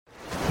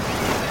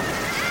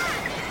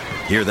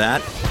Hear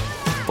that?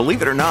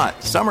 Believe it or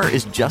not, summer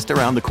is just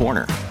around the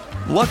corner.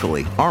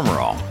 Luckily, Armor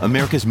All,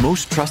 America's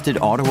most trusted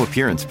auto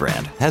appearance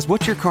brand, has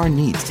what your car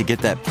needs to get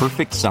that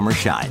perfect summer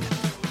shine.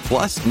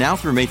 Plus, now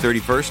through May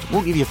 31st,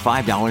 we'll give you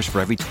 $5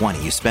 for every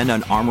 $20 you spend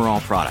on Armor All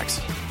products.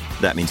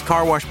 That means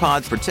car wash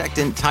pods,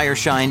 protectant, tire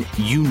shine,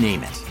 you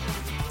name it.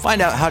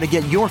 Find out how to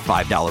get your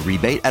 $5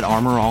 rebate at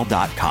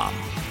armorall.com.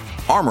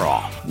 Armor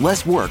All,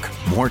 less work,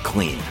 more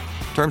clean.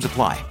 Terms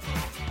apply.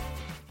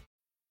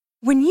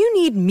 When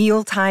you need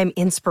mealtime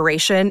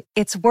inspiration,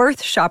 it's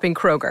worth shopping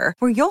Kroger,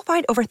 where you'll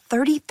find over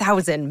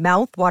 30,000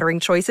 mouth-watering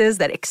choices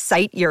that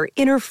excite your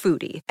inner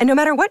foodie. And no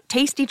matter what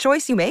tasty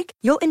choice you make,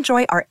 you'll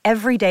enjoy our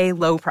everyday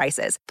low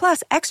prices,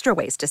 plus extra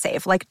ways to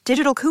save, like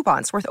digital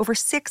coupons worth over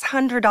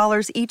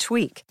 $600 each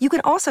week. You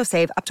can also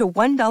save up to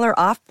 $1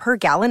 off per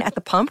gallon at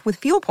the pump with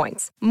fuel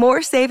points.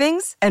 More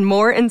savings and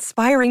more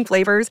inspiring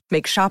flavors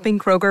make shopping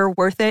Kroger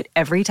worth it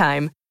every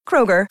time.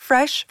 Kroger,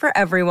 fresh for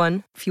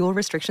everyone. Fuel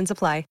restrictions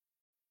apply.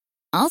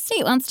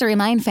 Allstate wants to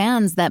remind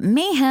fans that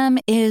mayhem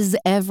is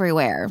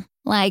everywhere.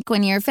 Like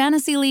when your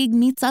fantasy league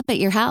meets up at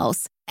your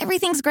house.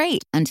 Everything's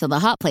great until the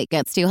hot plate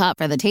gets too hot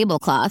for the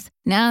tablecloth.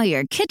 Now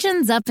your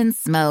kitchen's up in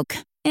smoke.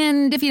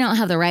 And if you don't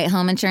have the right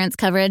home insurance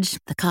coverage,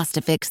 the cost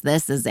to fix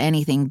this is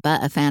anything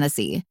but a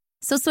fantasy.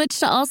 So switch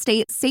to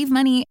Allstate, save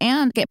money,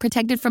 and get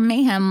protected from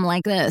mayhem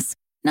like this.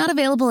 Not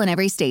available in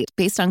every state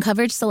based on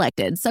coverage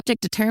selected,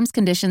 subject to terms,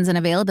 conditions, and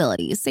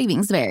availability.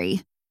 Savings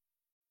vary.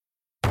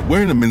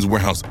 Wearing a Men's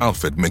Warehouse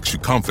outfit makes you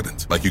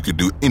confident, like you could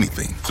do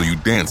anything, so you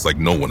dance like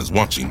no one is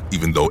watching,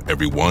 even though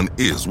everyone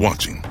is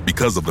watching.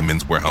 Because of the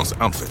Men's Warehouse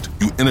outfit,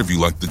 you interview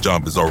like the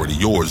job is already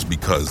yours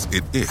because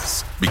it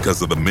is.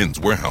 Because of the Men's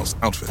Warehouse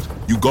outfit,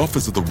 you golf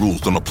as if the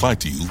rules don't apply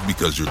to you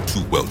because you're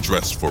too well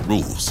dressed for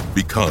rules.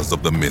 Because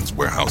of the Men's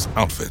Warehouse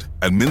outfit.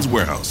 At Men's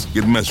Warehouse,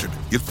 get measured,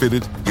 get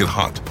fitted, get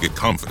hot, get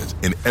confident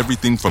in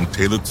everything from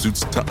tailored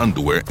suits to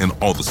underwear and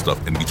all the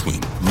stuff in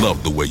between.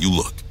 Love the way you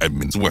look at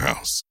Men's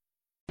Warehouse.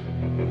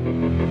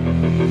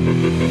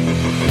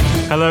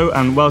 Hello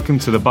and welcome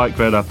to the Bike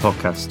Radar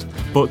podcast,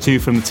 brought to you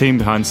from the team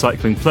behind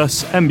Cycling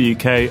Plus,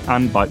 MBUK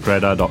and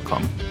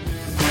BikeRadar.com.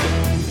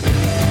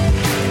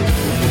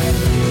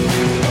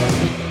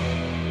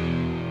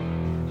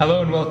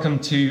 Hello and welcome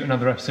to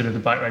another episode of the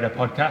Bike Radar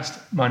podcast.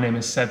 My name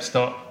is Seb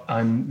Stott.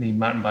 I'm the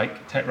mountain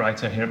bike tech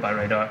writer here at Bike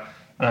Radar,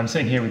 and I'm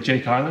sitting here with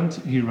Jake Ireland,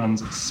 who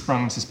runs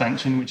Sprung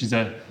Suspension, which is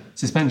a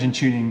suspension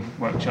tuning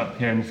workshop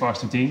here in the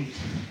Forest of Dean.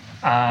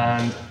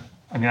 And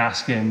I'm going to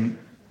ask him,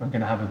 we're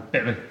going to have a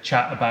bit of a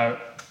chat about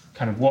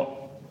kind of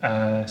what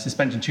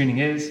suspension tuning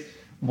is,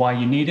 why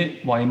you need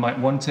it, why you might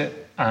want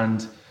it,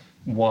 and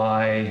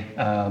why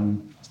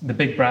the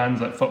big brands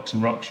like Fox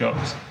and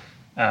RockShox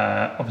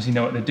obviously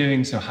know what they're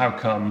doing, so how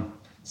come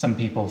some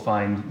people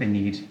find they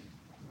need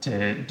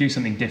to do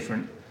something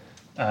different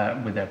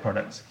with their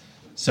products.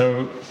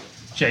 So,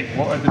 Jake,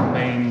 what are the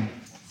main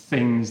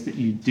things that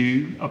you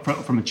do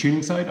from a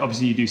tuning side?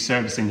 Obviously you do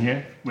servicing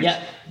here, which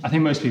I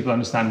think most people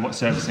understand what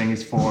servicing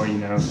is for, you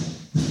know.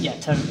 Yeah,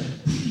 totally.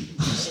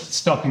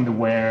 Stopping the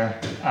wear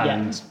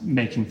and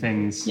making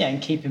things. Yeah,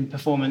 and keeping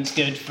performance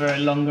good for a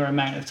longer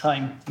amount of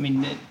time. I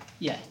mean,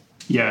 Yeah.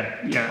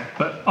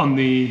 But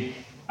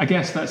I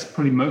guess that's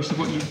probably most of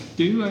what you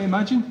do, I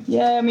imagine?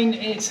 Yeah, I mean,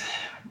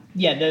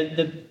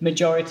 the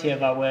majority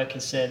of our work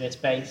is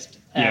service-based.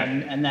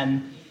 And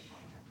then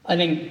I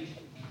think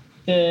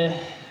the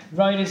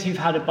riders who've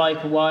had a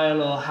bike a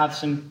while or have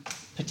some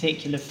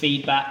particular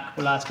feedback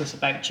will ask us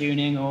about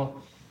tuning, or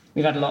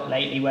we've had a lot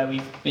lately where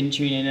we've been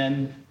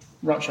tuning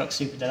RockShox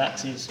Super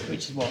Deluxes,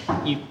 which is what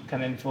you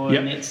come in for. Yep.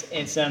 And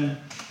it's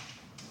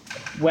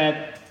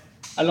where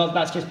a lot of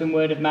that's just been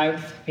word of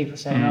mouth. People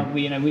saying,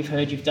 we've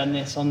heard you've done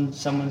this on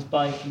someone's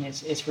bike and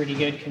it's really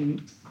good.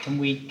 Can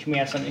we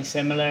have something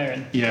similar?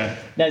 And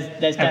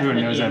there's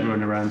everyone knows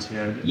everyone around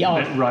here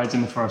that rides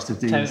in the Forest of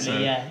Dean.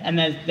 Totally, And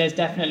there's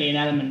definitely an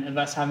element of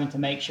us having to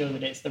make sure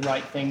that it's the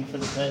right thing for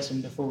the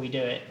person before we do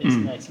it.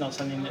 It's not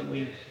something that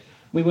we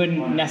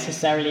wouldn't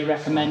necessarily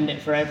recommend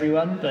it for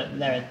everyone, but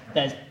there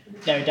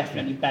are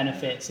definitely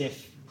benefits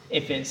if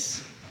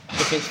it's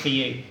for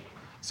you.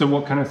 So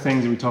what kind of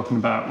things are we talking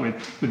about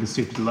with the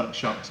Super Deluxe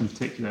shocks in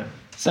particular?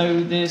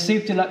 So the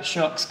Super Deluxe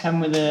shocks come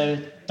with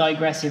a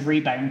digressive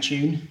rebound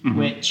tune,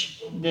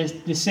 which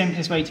the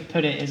simplest way to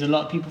put it is a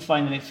lot of people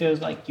find that it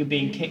feels like you're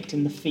being kicked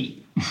in the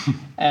feet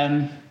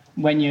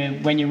when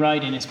you're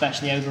riding,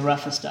 especially over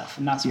rougher stuff,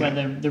 and that's where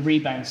the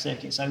rebound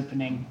circuit's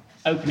opening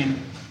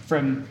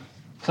from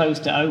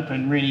closed to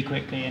open really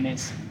quickly, and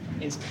it's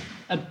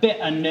a bit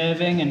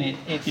unnerving, and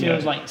it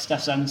feels like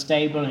stuff's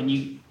unstable,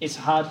 and it's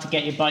hard to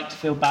get your bike to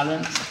feel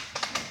balanced.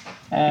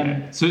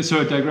 So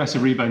a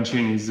digressive rebound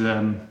tune is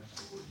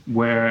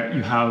where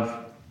you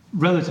have,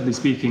 relatively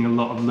speaking, a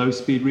lot of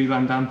low-speed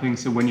rebound damping.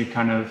 So when you're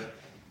kind of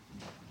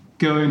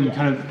going,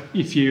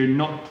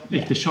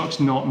 if the shock's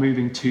not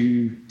moving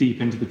too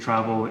deep into the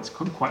travel, it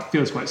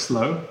feels quite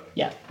slow.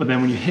 Yeah. But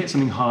then when you hit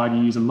something hard, you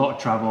use a lot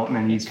of travel, and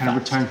then you kind of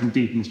return from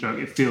deep in the stroke.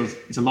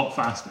 It's a lot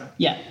faster.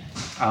 Yeah.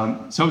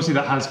 So obviously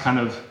that has kind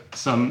of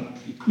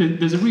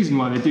there's a reason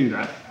why they do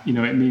that. You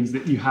know, it means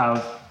that you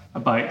have a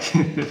bike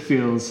that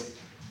feels,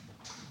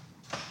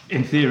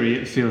 in theory,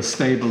 it feels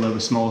stable over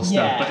small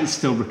stuff, but it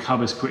still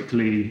recovers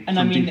quickly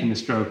from deep in the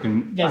stroke,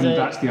 and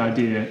that's the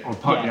idea, or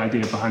part of the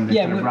idea behind the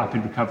kind of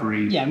rapid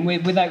recovery. Yeah, and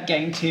without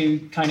getting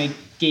too kind of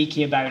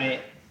geeky about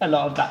it, a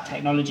lot of that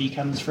technology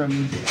comes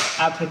from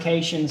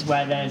applications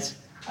where there's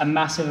a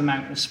massive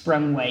amount of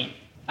sprung weight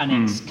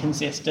and it's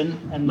consistent.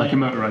 And like a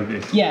motorised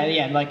vehicle.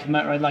 Yeah, like a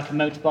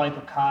motorbike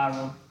or car,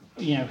 or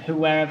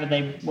wherever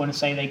they want to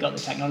say they got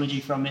the technology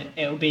from,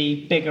 it'll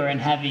be bigger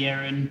and heavier.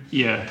 And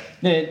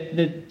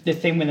the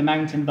thing with a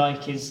mountain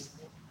bike is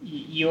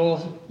your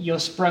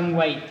sprung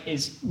weight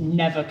is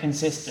never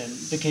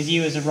consistent, because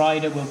you as a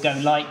rider will go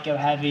light, go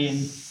heavy,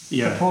 and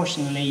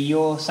proportionally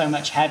you're so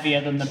much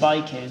heavier than the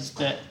bike is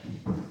that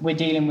we're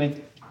dealing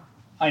with.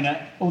 I know,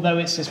 although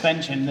it's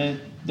suspension,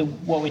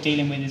 what we're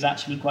dealing with is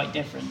actually quite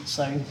different.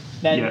 So,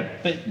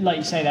 but like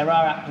you say, there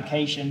are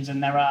applications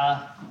and there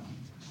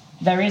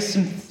is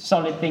some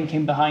solid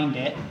thinking behind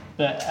it,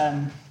 but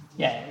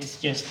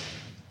it's just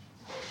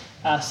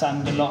us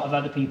and a lot of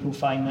other people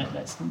find that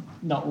that's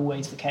not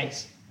always the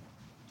case.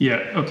 Yeah.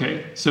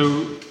 Okay.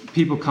 So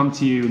people come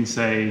to you and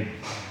say,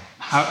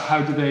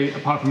 how do they,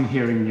 apart from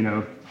hearing,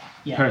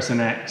 person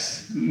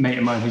X, mate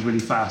of mine who's really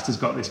fast has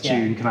got this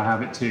tune, can I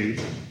have it too?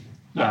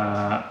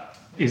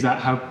 Is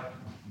that how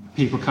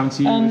people come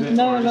to you with it?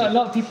 No, a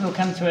lot of people will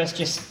come to us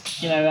just,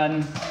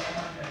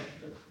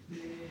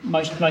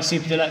 my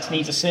Super Deluxe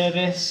needs a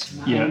service,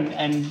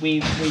 and we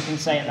can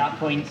say at that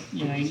point,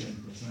 tuning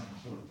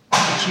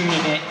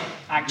it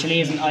actually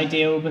isn't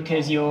ideal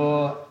because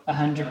you're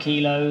 100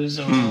 kilos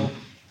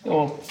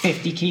or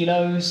 50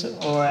 kilos,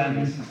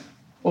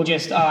 or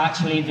just,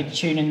 actually the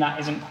tuning that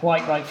isn't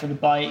quite right for the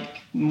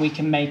bike, and we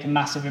can make a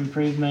massive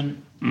improvement,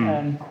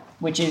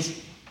 which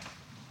is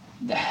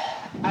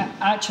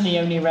actually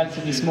only a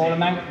relatively small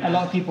amount. A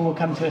lot of people will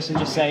come to us and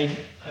just say,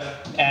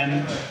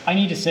 I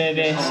need a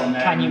service,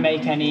 can you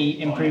make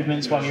any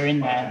improvements while you're in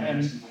there?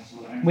 And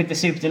with the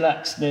Super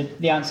Deluxe,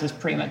 the answer is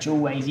pretty much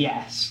always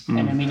yes.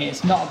 And I mean,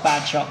 it's not a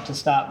bad shop to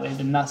start with,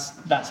 and that's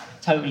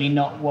totally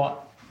not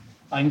what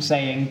I'm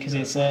saying, because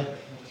it's a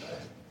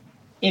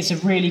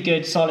really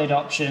good, solid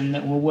option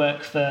that will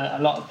work for a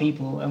lot of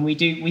people, and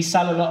we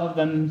sell a lot of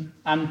them,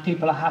 and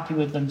people are happy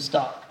with them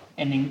stock.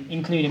 And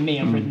including me,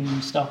 I've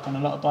ridden stock on a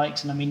lot of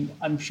bikes, and I mean,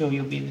 I'm sure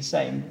you'll be the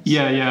same.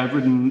 Yeah, I've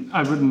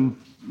ridden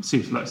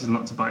Super Deluxes on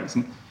lots of bikes,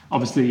 and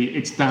obviously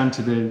it's down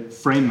to the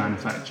frame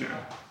manufacturer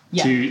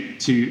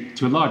to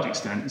a large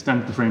extent. It's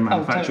down to the frame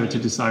manufacturer to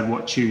decide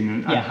what tune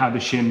and how the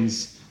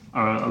shims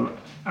are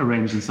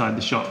arranged inside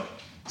the shop.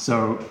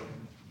 So,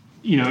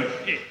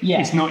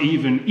 it's not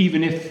even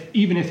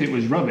if it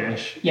was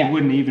rubbish, it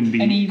wouldn't even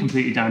be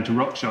completely down to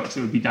RockShox.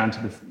 It would be down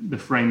to the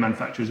frame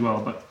manufacturer as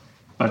well.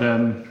 But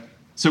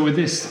so with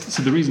this,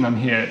 so the other reason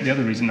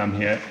I'm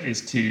here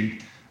is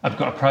I've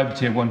got a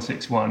Privateer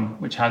 161,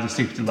 which has a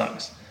Super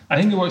Deluxe.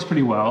 I think it works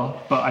pretty well,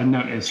 but I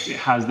noticed it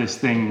has this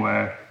thing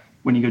where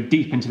when you go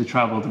deep into the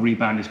travel, the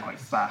rebound is quite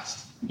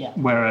fast. Yeah.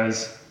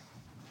 Whereas,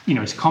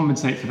 to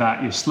compensate for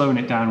that, you're slowing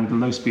it down with a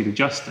low-speed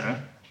adjuster,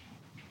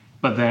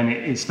 but then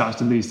it starts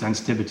to lose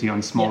sensitivity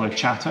on smaller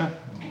chatter.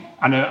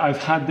 And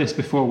I've had this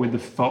before with the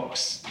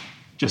Fox.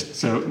 Just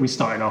so we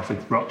started off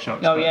with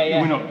RockShox. Oh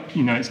yeah. We're not.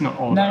 It's not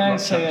all about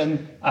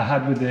RockShox. I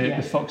had with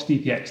the Fox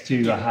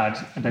DPX2. I had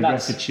a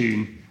digressor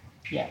tune.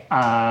 Yeah.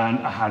 And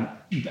I had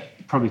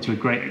probably to a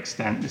great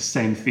extent the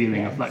same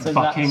feeling of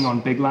bucking on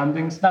big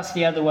landings. That's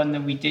the other one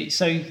that we do.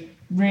 So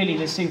really,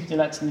 the Super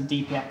Deluxe and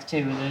the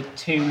DPX2 are the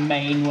two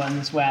main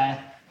ones where,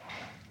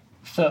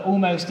 for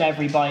almost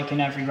every bike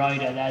and every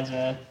rider,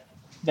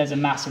 there's a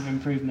massive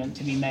improvement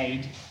to be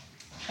made.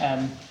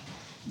 I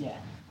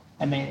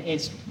mean,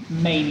 it's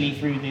mainly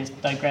through this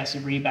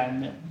digressive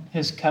rebound that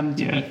has come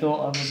to be thought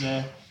of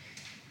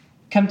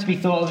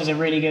as a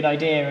really good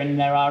idea, and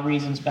there are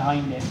reasons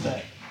behind it.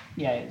 But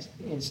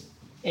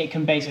it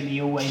can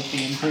basically always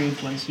be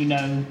improved once you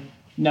know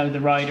the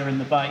rider and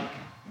the bike.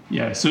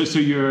 Yeah. So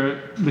you're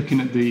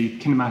looking at the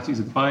kinematics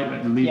of the bike,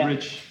 like the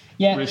leverage.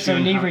 Yeah. So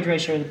leverage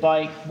ratio of the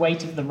bike,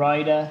 weight of the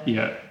rider.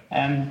 Yeah.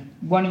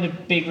 One of the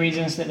big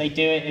reasons that they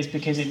do it is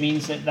because it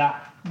means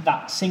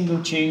that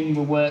single tune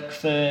will work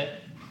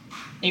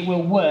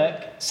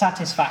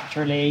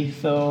satisfactorily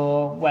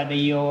for whether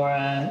you're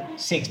a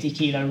 60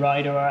 kilo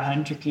rider or a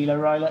 100 kilo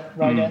rider.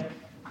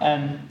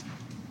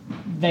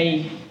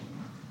 They,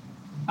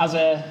 as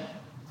a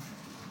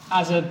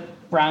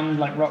brand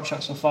like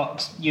RockShox or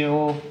Fox,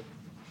 you're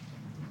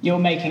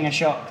making a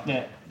shock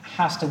that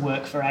has to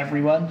work for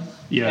everyone.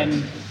 Yeah.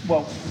 And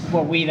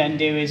what we then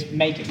do is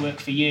make it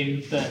work for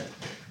you, but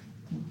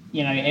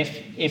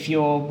if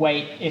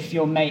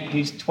your mate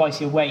who's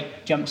twice your weight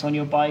jumps on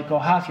your bike or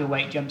half your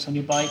weight jumps on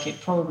your bike, it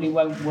probably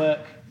won't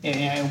work.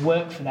 It'll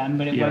work for them,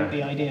 but it won't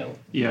be ideal.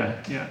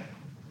 Yeah.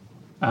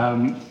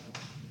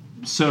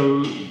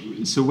 So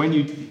when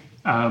you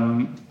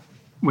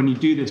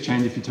do this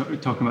change, if you're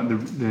talking about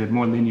the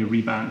more linear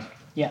rebound,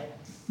 yeah,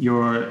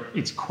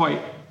 it's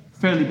quite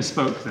fairly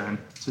bespoke then.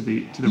 to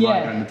the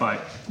rider and the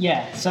bike.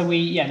 Yeah. So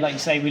like you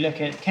say, we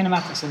look at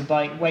kinematics of the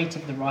bike, weight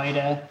of the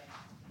rider,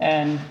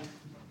 and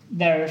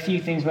there are a few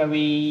things where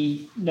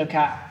we look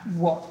at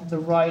what the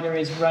rider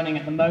is running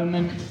at the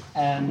moment.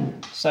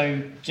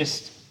 So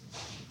just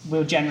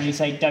we'll generally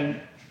say don't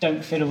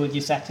fiddle with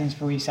your settings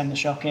before you send the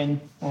shock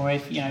in, or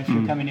if you're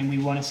coming in, we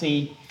want to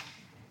see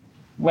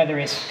whether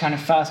it's kind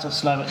of fast or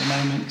slow at the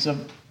moment, because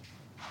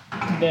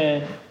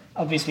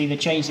obviously the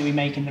change that we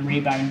make in the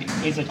rebound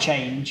is a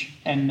change,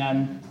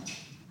 and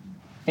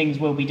things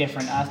will be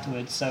different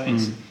afterwards. So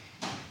it's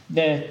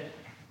the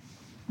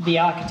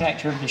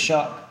architecture of the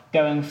shock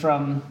going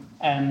from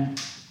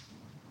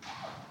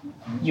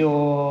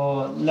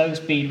your low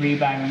speed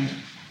rebound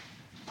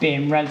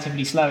being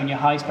relatively slow and your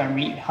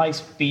high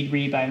speed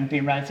rebound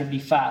being relatively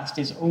fast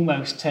is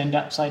almost turned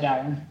upside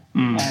down.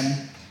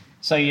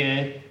 So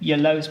your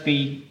low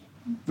speed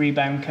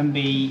rebound can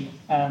be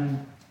a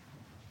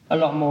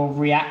lot more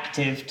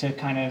reactive to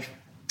kind of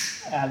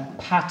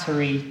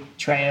pattery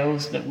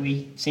trails that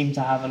we seem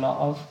to have a lot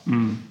of.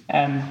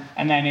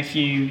 And then if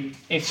you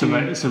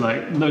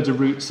like loads of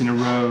routes in a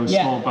row,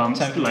 small bumps,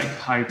 totally. like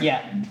high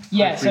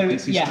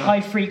frequency stuff.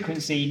 High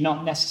frequency,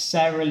 not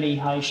necessarily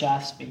high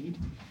shaft speed.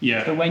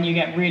 Yeah. But when you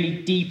get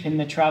really deep in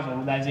the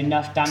travel, there's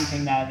enough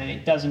damping there that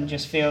it doesn't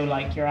just feel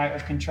like you're out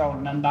of control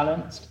and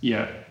unbalanced.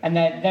 Yeah. And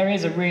there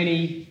is a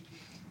really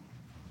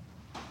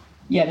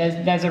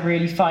there's a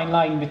really fine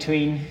line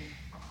between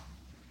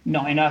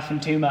not enough and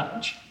too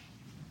much.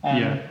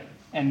 And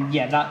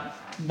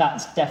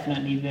that's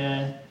definitely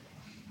the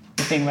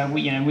thing where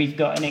we've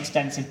got an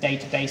extensive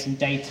database and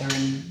data,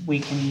 and we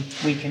can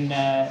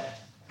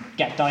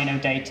get dyno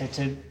data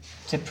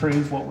to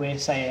prove what we're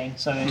saying.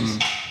 So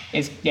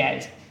it's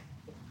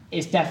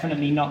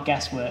definitely not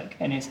guesswork,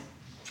 and it's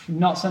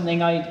not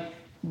something I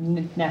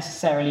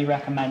necessarily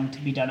recommend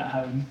to be done at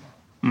home.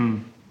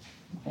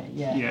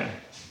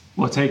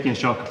 Well, taking a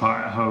shock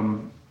apart at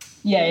home.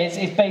 Yeah,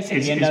 it's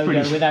basically a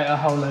no-go without a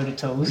whole load of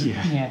tools.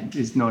 Yeah.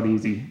 It's not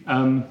easy.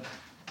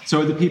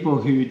 So are the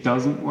people who it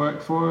doesn't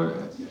work for,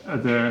 are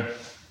there...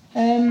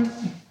 I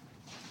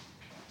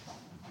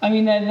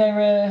mean,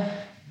 they're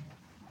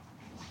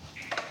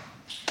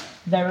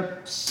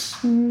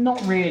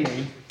not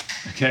really.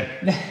 Okay.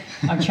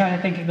 I'm trying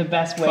to think of the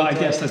best way. But I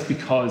guess that's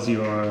because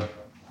you're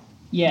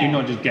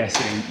not just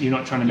guessing. You're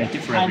not trying to make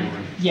it for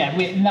everyone.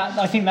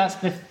 I think that's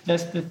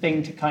the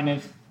thing to kind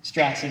of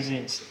stress is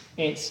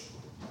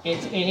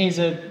it is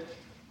a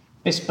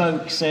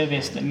bespoke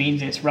service that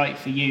means it's right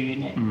for you,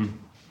 and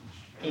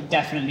it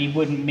definitely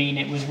wouldn't mean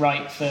it was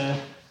right for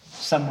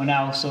someone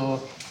else,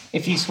 or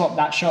if you swap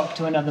that shock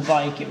to another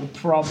bike, it would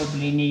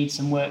probably need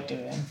some work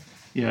doing.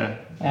 So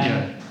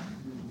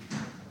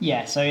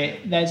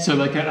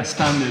like a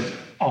standard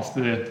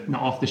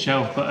not off the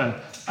shelf, but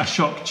a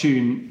shock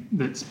tune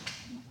that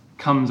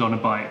comes on a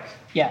bike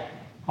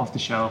off the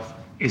shelf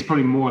is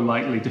probably more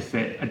likely to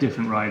fit a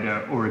different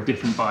rider or a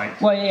different bike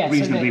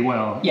reasonably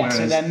well. Yeah,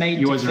 so they're made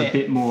yours to fit. Are a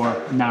bit more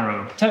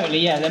narrow. Totally,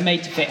 yeah. They're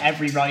made to fit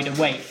every rider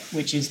weight,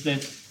 which is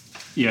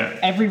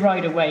every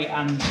rider weight,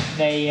 and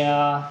they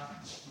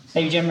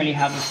generally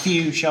have a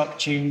few shock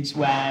tunes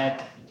where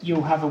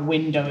you'll have a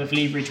window of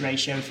leverage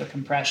ratio for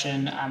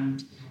compression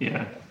and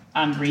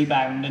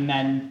rebound, and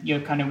then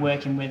you're kind of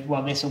working with,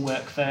 well, this will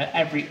work for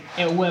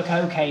it'll work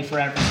okay for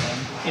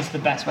everything, is the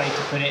best way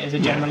to put it as a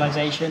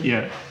generalization.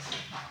 Yeah.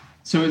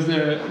 So is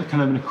there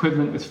kind of an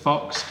equivalent with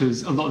Fox?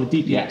 Because a lot of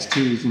the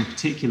DPX2s in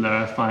particular,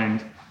 I find,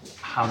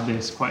 have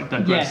this quite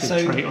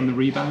digressive trait on the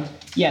rebound.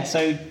 Yeah,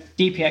 so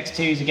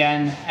DPX2s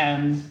again,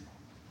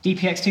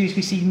 DPX2s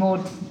we see more,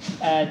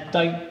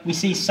 we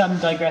see some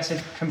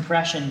digressive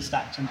compression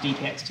stacked on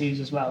DPX2s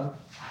as well.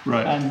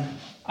 Right.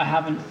 I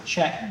haven't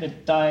checked the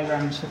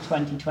diagrams for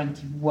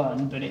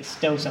 2021, but it's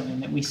still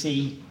something that we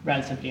see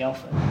relatively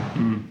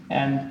often.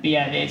 But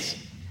yeah, it's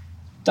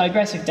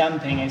digressive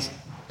damping is,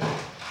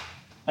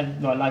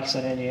 well, like I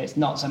said earlier, it's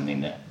not something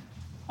that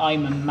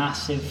I'm a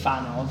massive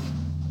fan of.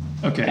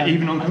 Okay,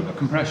 even on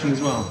compression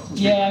as well.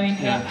 Yeah, I mean,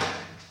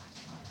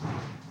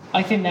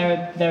 I think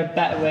there are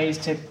better ways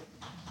to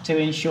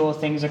ensure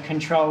things are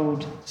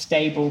controlled,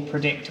 stable,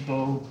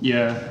 predictable.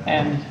 Yeah.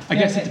 I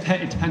guess it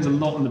depends a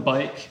lot on the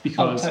bike,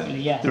 because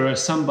there are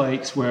some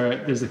bikes where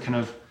there's a kind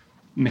of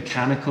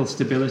mechanical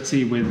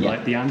stability with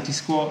like the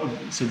anti-squat,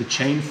 so the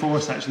chain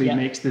force actually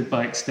makes the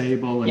bike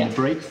stable, and the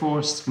brake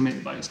force can make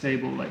the bike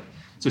stable.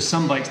 So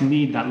some bikes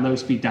need that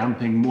low-speed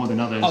damping more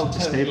than others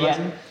to stabilize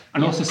them.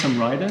 And also some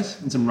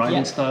riders and some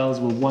riding styles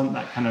will want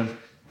that kind of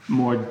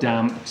more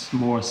damped,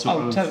 more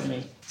sort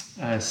of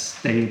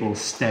stable,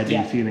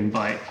 steady feeling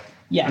bike.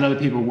 And other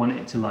people want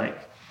it to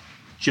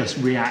just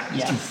react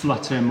and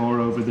flutter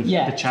more over the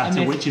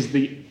chatter, which is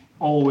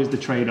always the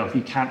trade-off.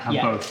 You can't have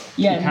both.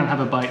 You can't have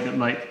a bike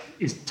that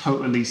is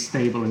totally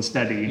stable and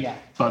steady,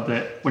 but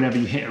that whenever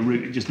you hit a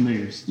route, it just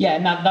moves. Yeah,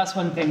 and that's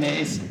one thing that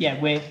is,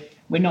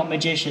 we're not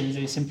magicians.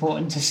 It's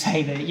important to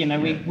say that,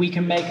 we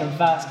can make a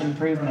vast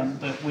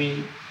improvement, but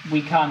we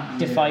can't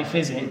defy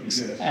physics.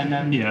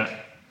 And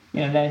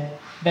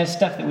there's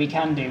stuff that we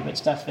can do, but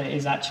stuff that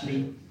is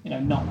actually,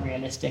 not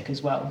realistic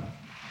as well.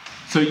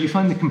 So you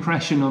find the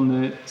compression on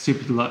the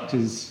Super Deluxe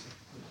is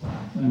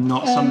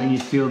not something you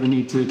feel the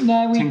need to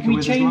tinker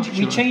with as much?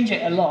 We change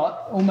it a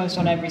lot, almost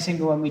on every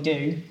single one we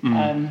do.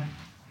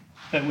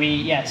 But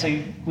so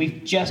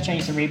we've just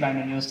changed the rebound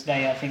on yours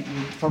today. I think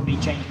we'll probably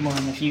change more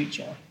in the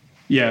future.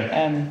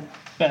 Yeah.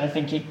 But I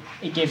think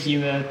it gives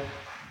you a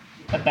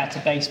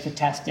better base for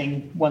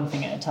testing one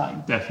thing at a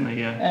time.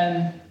 Definitely,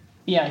 yeah.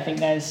 I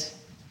think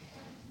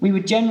we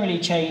would generally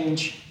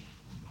change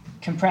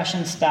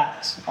compression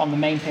stacks on the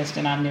main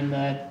piston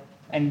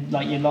and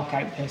like your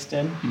lockout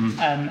piston,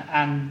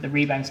 and the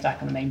rebound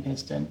stack on the main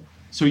piston.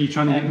 So are you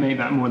trying to make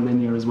that more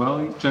linear as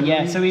well? So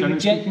we would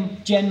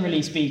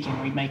generally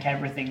speaking, we'd make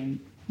everything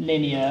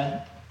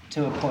linear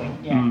to a point.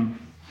 Yeah.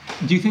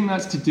 Do you think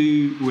that's to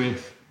do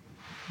with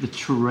the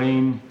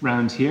terrain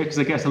around here? Because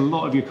I guess a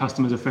lot of your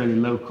customers are fairly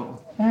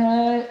local.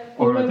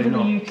 All over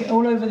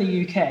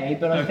the UK,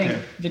 but I think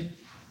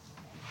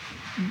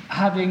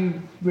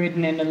having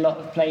ridden in a lot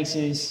of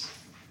places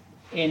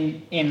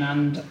in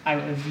and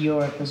out of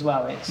Europe as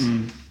well,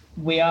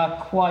 we are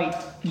quite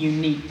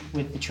unique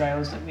with the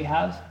trails that we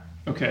have.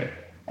 Okay.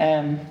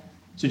 So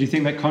do you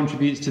think that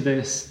contributes to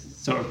this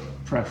sort of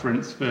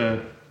preference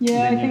for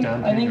linear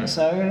damping? I think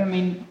so. I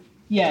mean,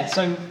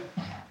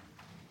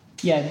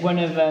 one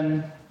of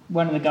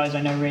the guys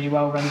I know really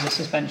well runs a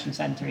suspension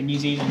centre in New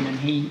Zealand, and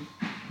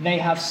they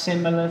have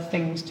similar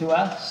things to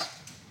us.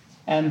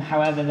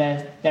 However,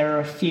 there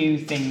are a few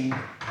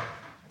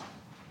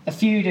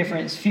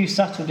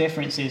subtle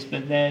differences,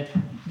 but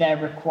their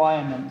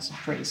requirements are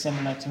pretty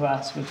similar to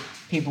us, with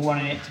people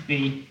wanting it to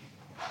be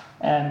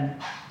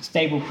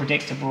stable,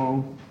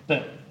 predictable,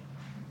 but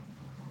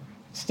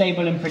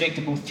stable and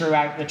predictable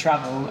throughout the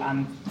travel,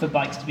 and for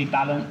bikes to be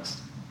balanced.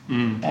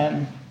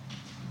 And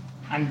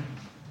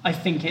I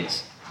think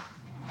it's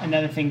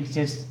another thing to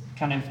just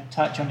kind of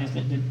touch on is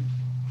that the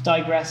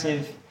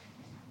digressive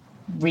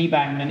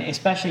rebound, and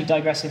especially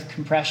digressive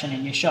compression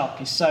in your shock,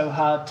 is so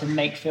hard to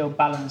make feel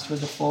balanced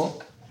with a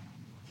fork.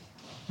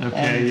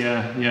 Okay,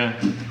 yeah.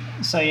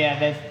 So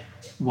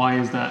why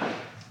is that?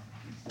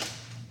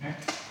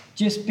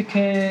 Just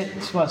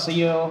because,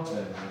 your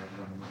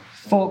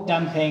fork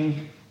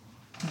damping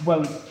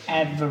won't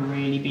ever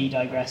really be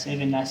digressive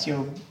unless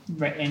you're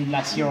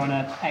on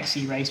a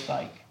XC race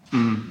bike.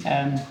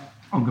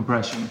 On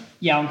compression.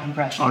 Yeah, on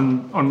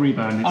compression. On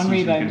rebound. On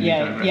rebound,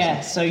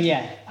 yeah. So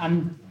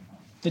and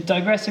the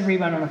digressive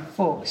rebound on a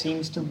fork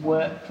seems to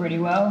work pretty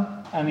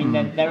well. I mean,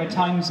 there are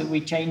times that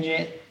we change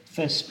it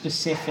for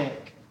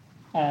specific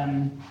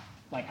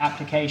like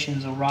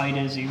applications or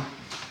riders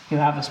who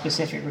have a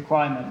specific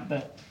requirement,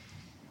 but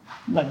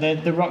like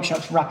the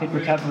RockShox rapid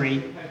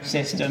recovery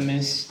system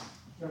is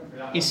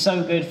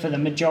so good for the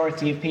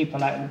majority of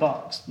people out of the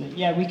box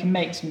that we can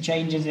make some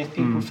changes if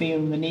people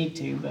feel the need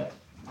to, but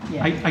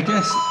I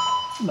guess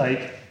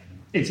like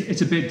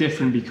it's a bit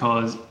different,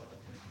 because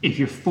if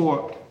your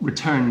fork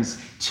returns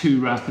too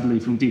rapidly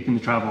from deep in the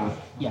travel,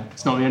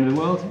 it's not the end of the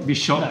world. If your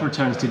shock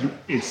returns you can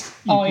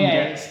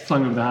get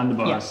flung over the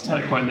handlebars,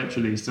 like quite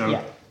literally.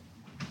 So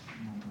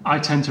I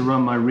tend to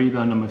run my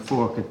rebound on my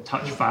fork a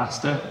touch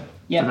faster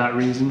for that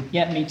reason.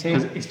 Yeah, me too.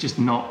 Because it's just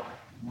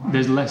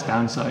there's less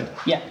downside.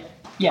 Yeah,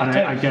 and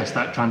I guess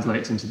that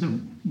translates into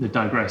the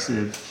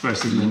digressive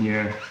versus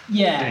linear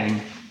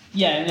thing.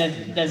 Yeah,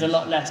 and there's a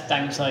lot less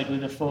downside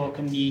with a fork,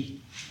 and the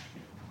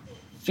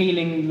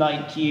feeling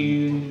like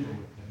you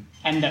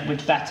end up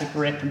with better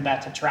grip and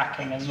better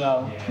tracking as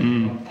well.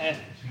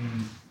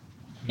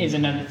 Is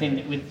another thing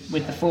that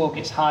with the fork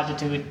it's harder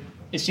to.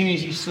 As soon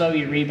as you slow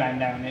your rebound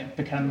down, it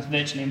becomes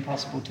virtually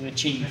impossible to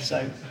achieve.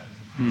 So,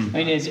 I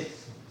mean,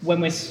 when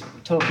we're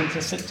talking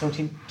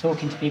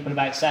to people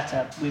about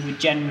setup, we would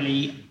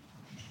generally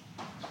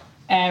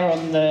err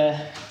on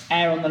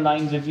the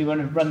lines of you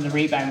want to run the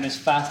rebound as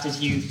fast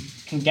as you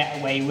can get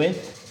away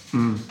with.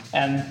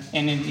 And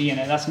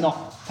that's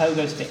not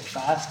pogo stick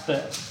fast,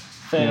 but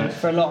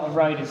for a lot of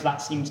riders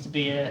that seems to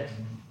be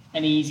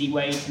an easy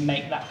way to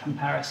make that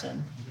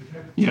comparison.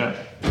 Yeah.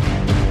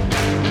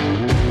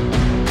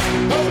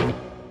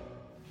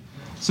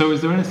 So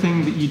is there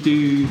anything that you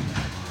do,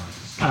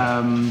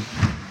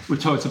 we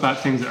talked about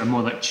things that are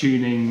more like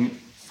tuning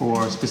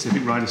for a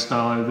specific rider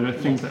style. Are there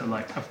things that are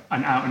like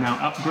an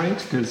out-and-out upgrade?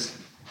 Because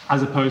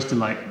as opposed to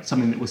like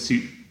something that will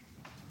suit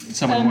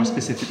someone more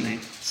specifically.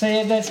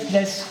 So there's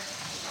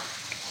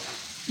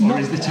or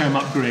is the term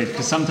upgrade?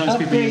 Because sometimes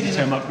people use the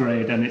term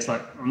upgrade and it's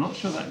like, I'm not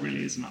sure that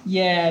really is an upgrade.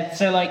 Yeah,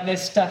 so like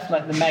there's stuff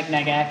like the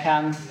Megneg Air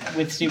Cam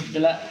with Super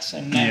Deluxe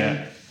and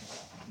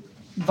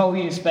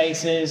volume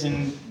spacers,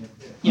 and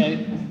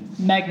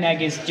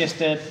Megneg is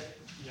just a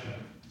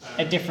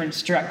different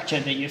structure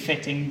that you're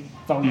fitting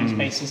volume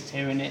spacers to,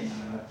 and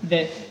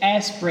the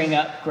air spring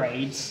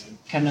upgrades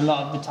can a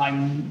lot of the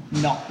time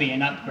not be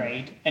an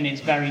upgrade, and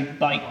it's very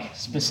bike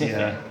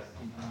specific.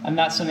 And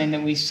that's something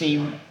that we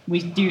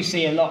do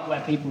see a lot,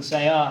 where people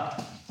say,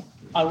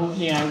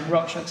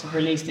 RockShox have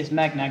released this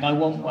Megneg, I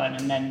want one,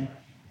 and then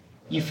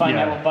you find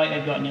out what bike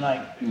they've got and you're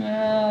like,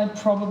 I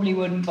probably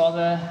wouldn't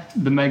bother.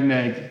 The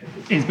Megneg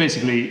is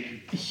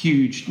basically a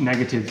huge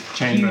negative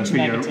chamber for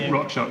your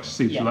RockShox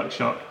Super Lux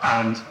shock,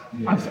 and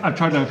I've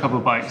tried on a couple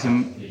of bikes,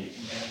 and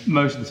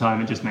most of the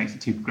time it just makes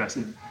it too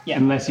progressive. Yeah.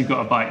 Unless you've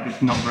got a bike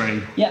that's not very...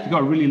 If you've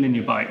got a really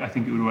linear bike, I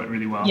think it would work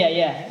really well.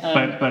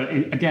 But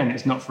again,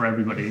 it's not for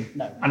everybody.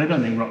 No. And I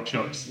don't think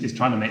RockShox is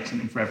trying to make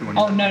something for everyone.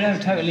 Oh, no,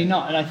 totally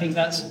not. And I think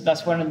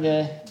that's one of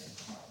the...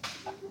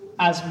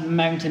 As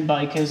mountain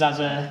bikers,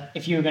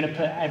 if you were going to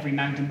put every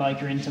mountain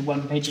biker into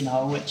one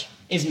pigeonhole, which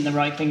isn't the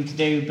right thing to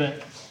do,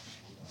 but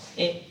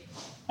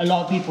a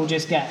lot of people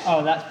just get,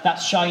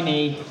 that's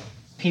shiny,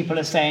 people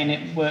are saying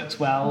it works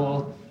well,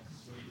 or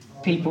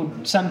people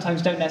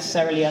sometimes don't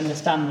necessarily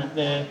understand that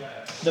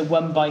the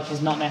one bike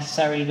is not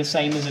necessarily the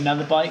same as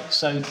another bike.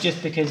 So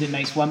just because it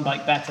makes one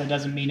bike better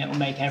doesn't mean it will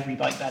make every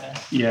bike better.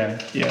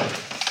 Yeah.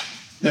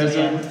 There's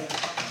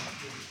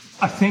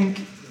I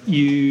think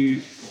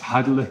you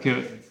had a look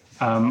at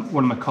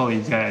one of my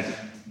colleagues, Ed,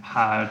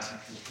 had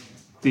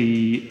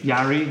the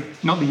Yari,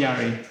 not the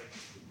Yari.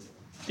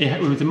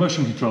 It was a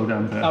motion control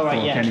damper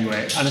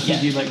anyway, and I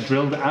think you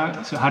drilled it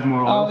out so it had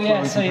more oil flow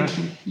and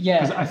compression.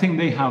 Because I think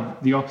they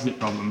have the opposite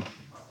problem.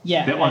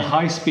 Yeah. On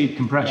high speed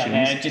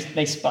compressions,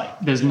 they spike.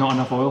 There's not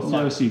enough oil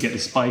flow, so you get the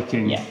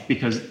spiking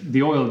because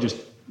the oil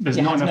there's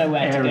not enough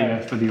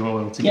area for the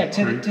oil to get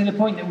through. To the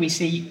point that we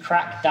see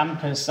cracked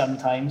dampers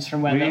sometimes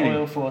from where the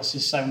oil force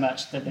is so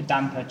much that the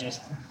damper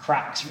just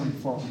cracks from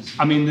force.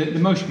 I mean, the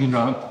motion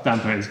control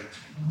damper is,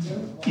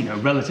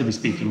 relatively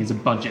speaking, is a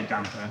budget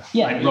damper.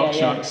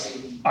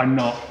 RockShox are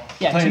not.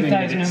 Yeah,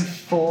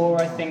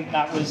 2004, I think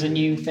that was a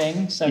new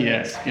thing. So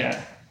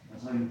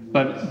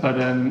But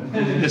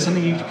there's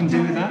something you can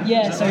do with that?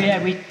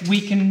 Yeah,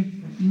 we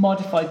can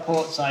modify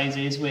port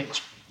sizes,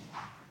 which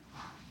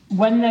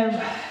when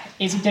there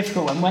is a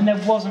difficult one. When there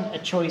wasn't a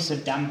choice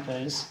of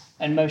dampers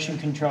and motion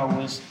control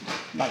was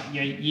like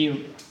your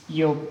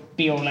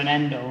be all and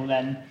end all,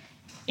 then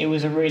it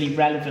was a really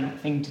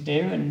relevant thing to do.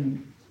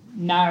 And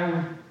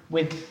now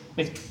with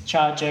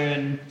Charger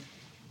and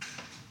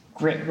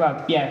Grip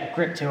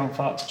 2 on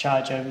Fox,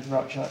 Charger with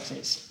RockShox,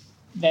 it's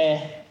the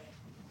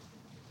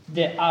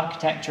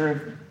architecture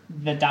of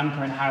the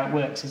damper and how it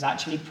works is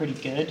actually pretty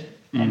good.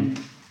 And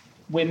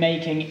we're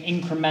making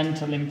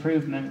incremental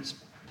improvements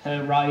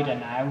per rider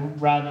now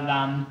rather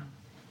than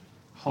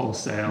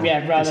wholesale.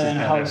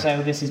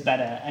 This is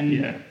better.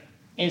 And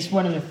it's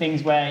one of the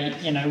things where,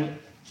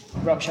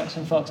 RockShox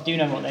and Fox do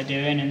know what they're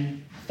doing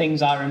and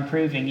things are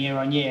improving year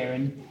on year.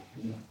 And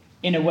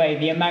in a way,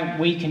 the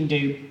amount we can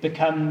do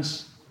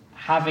becomes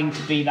having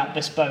to be that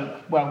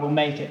bespoke. Well, we'll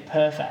make it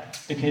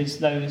perfect because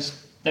those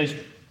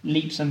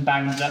leaps and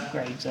bounds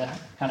upgrades are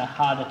kind of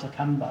harder to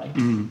come by.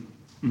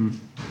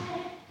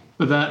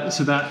 But that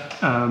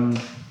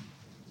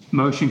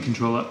motion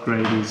control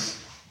upgrade is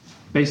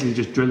basically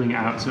just drilling it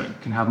out so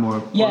it can have more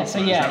oil flow,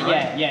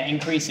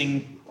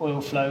 increasing oil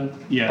flow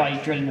by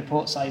drilling the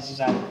port sizes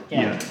out.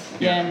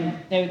 And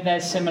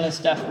there's similar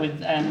stuff with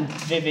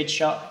Vivid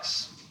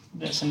shocks.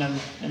 That's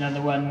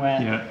another one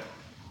where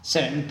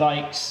certain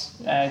bikes,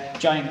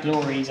 Giant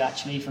Glories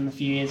actually from a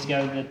few years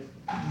ago, the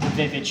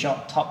Vivid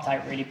shock topped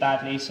out really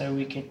badly, so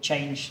we could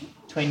change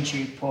twin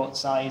tube port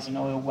size and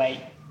oil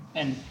weight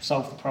and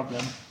solve the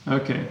problem.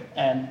 Okay.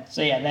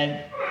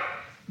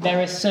 There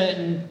are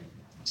certain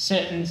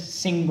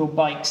single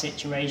bike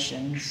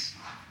situations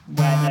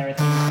where there are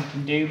things we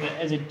can do, but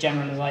as a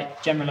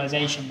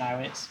generalization now,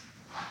 it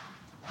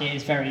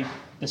is very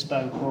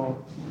bespoke or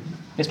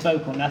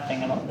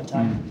nothing a lot of the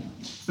time.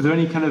 Are there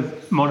any kind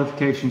of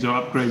modifications or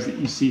upgrades that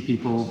you see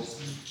people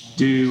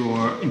do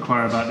or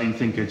inquire about that you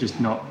think are just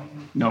not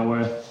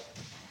worth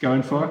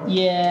going for?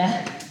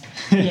 Yeah.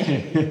 Go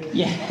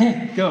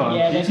on.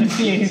 Yeah, there's a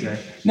few.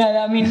 No,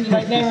 I mean,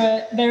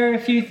 there are a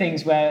few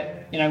things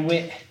where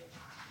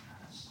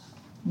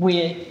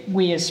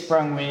we as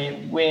Sprung,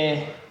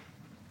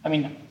 I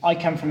mean, I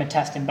come from a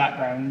testing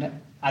background,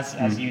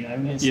 as you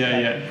know.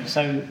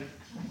 So,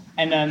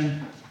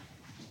 and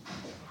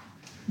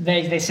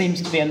there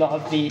seems to be a lot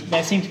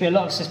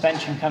of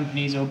suspension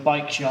companies or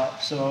bike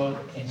shops or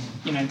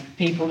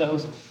people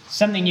that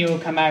something new will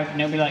come out and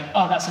they'll be like,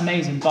 oh, that's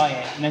amazing, buy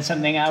it, and then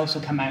something else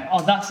will come out,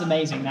 oh, that's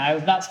amazing, now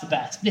that's the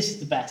best, this is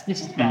the best,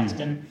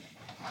 and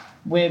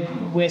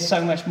we're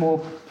so much more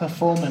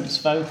performance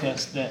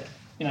focused that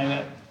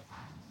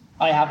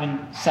I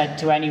haven't said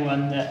to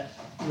anyone that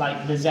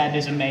like the Zeb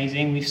is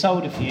amazing. We've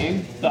sold a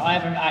few, but I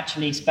haven't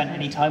actually spent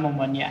any time on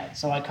one yet,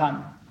 so I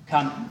can't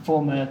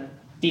form a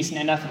decent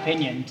enough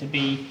opinion to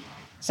be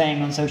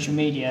saying on social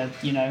media,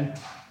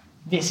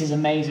 this is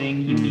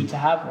amazing, you need to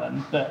have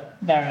one. But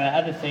there are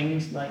other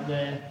things like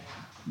the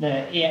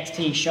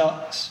EXT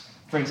shocks,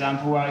 for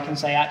example, where I can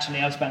say, actually,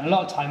 I've spent a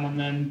lot of time on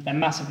them, they're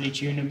massively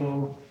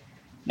tunable,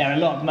 they're a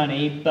lot of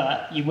money,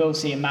 but you will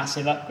see a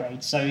massive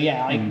upgrade. So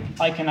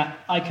I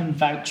can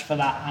vouch for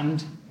that,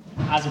 and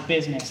as a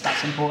business,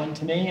 that's important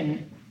to me.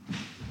 And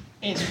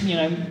it's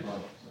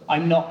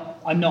I'm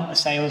not a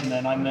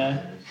salesman. I'm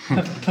a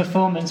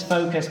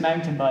performance-focused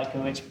mountain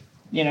biker, which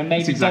maybe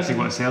that's exactly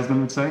what a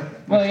salesman would say.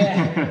 Well,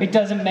 yeah, it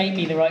doesn't make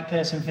me the right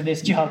person for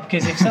this job,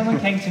 because if someone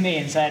came to me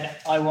and said,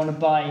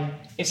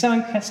 if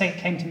someone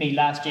came to me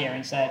last year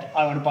and said,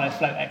 I want to buy a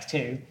Float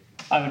X2,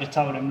 I would have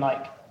told them,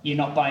 like, you're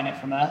not buying it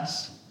from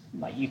us,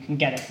 like, you can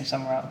get it from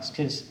somewhere else,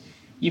 because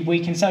we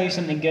can sell you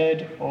something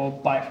good, or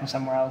buy it from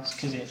somewhere else,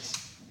 because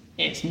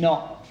it's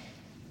not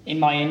in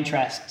my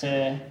interest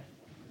to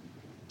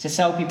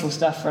sell people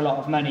stuff for a lot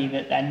of money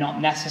that they're not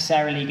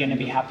necessarily going to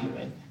be happy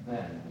with,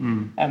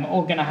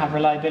 or going to have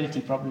reliability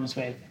problems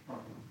with.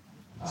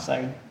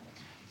 So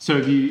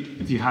have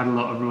you had a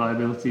lot of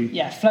reliability?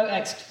 Yeah, Float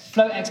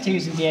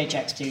X2s and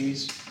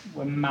DHX2s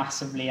were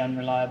massively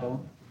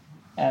unreliable,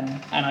 and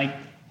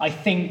I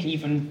think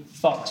even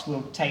Fox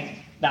will take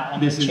that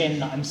on the chin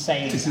that I'm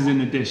saying. This is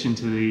in addition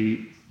to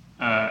the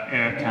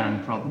air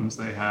can problems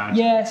they had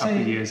a couple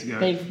of years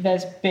ago.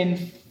 There's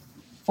been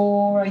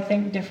 4, I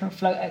think, different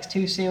Float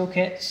X2 seal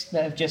kits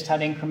that have just had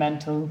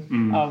incremental,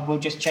 we'll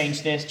just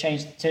change this,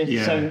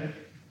 so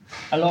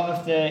a lot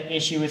of the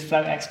issue with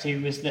Float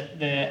X2 was that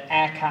the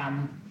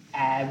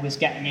air was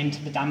getting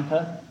into the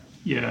damper.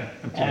 Yeah,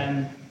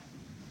 okay.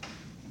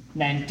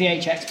 Then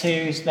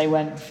DHX2s, they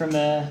went from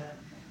a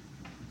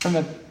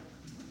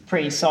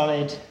pretty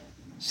solid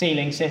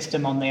sealing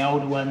system on the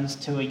older ones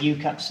to a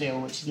U-cup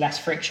seal, which is less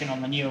friction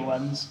on the newer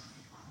ones,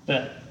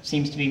 but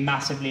seems to be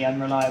massively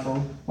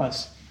unreliable. Well,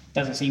 it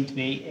doesn't seem to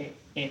be.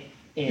 It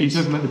is. Are you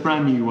talking about the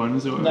brand new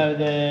ones, or no?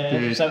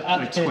 So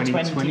up to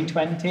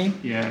 2020.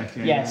 Yeah.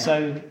 Okay. Yeah.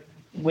 So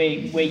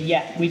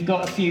we've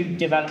got a few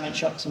development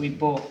shots that we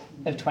bought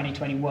of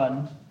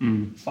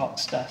 2021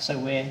 Fox stuff. So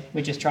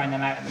we're just trying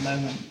them out at the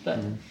moment. But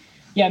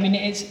yeah, I mean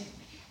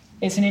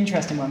it's an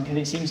interesting one, because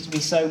it seems to be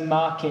so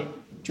market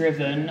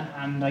driven,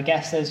 and I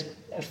guess there's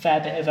a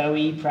fair bit of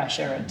OE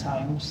pressure at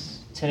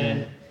times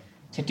to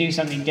do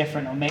something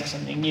different or make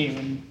something new,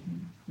 and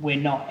we're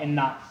not in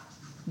that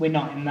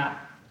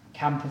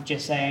camp of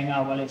just saying,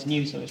 oh well, it's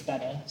new so it's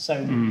better.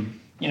 So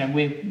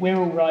we're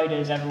all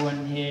riders,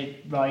 everyone here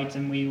rides,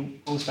 and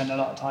we all spend a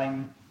lot of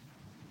time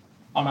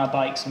on our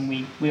bikes, and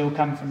we all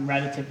come from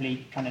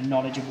relatively kind of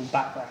knowledgeable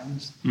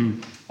backgrounds.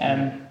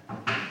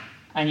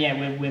 And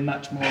yeah, we're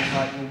much more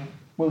like,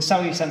 we'll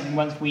sell you something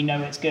once we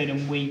know it's good,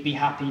 and we'd be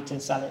happy to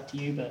sell it to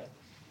you. But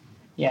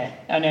yeah,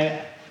 I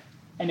know,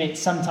 and it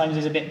sometimes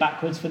is a bit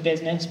backwards for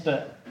business,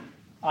 but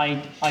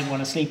I want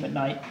to sleep at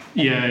night.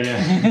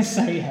 Yeah.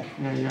 So yeah.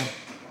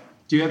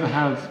 Do you ever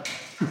have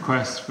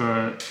requests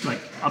for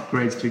like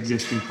upgrades to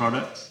existing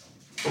products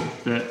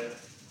that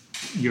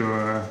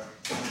you're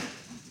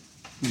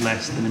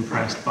less than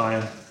impressed by?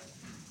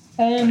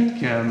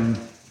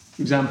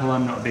 For example,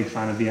 I'm not a big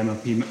fan of the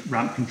MLP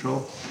ramp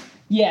control.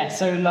 Yeah,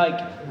 so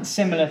like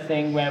similar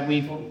thing where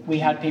we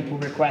had people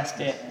request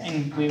it,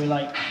 and we were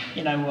like,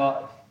 you know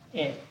what,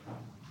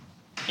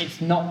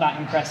 it's not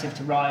that impressive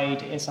to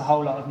ride. It's a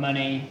whole lot of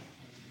money.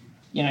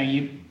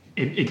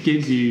 It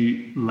gives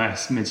you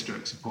less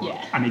mid-stroke support,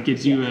 and it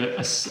gives you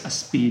a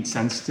speed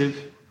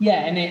sensitive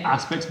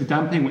aspect of the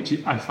damping, which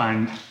I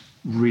find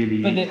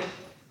really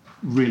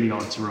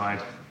odd to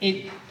ride.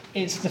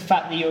 It's the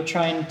fact that you're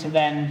trying to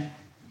then,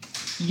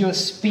 your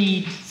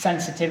speed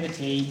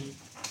sensitivity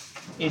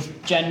is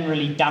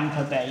generally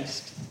damper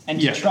based, and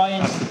to try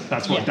and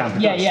that's what damper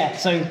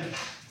does. So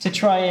to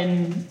try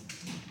and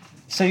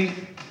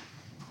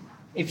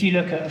if you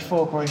look at a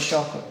fork or a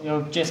shock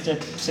or just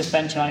a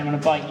suspension item on a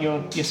bike,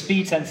 your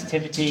speed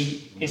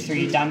sensitivity is through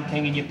your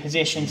damping, and your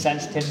position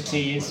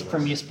sensitivity is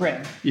from your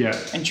spring. Yeah.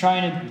 And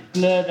trying to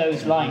blur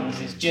those lines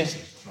is just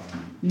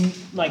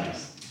like,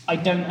 I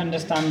don't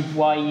understand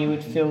why you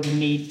would feel the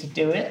need to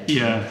do it.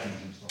 Yeah.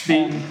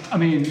 I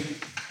mean,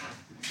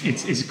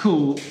 it's a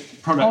cool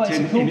product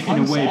in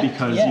a way,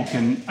 because you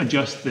can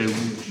adjust the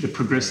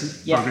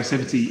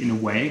progressivity in a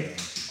way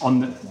on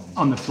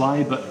the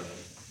fly. But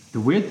the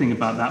weird thing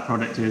about that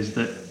product is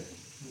that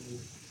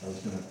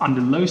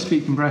under low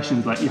speed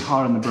compressions, like you're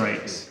hard on the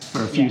brakes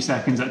for a few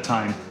seconds at a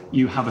time,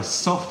 you have a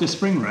softer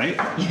spring rate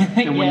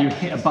than when you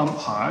hit a bump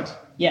hard.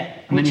 Yeah.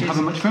 And then you have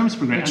a much firmer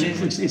spring rate,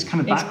 and it's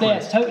kind of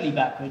backwards. It's totally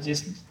backwards.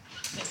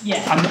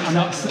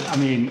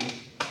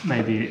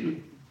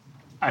 Maybe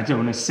I don't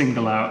want to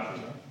single out.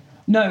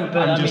 No,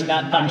 but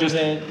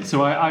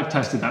So I've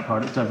tested that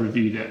product, I've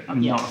reviewed it.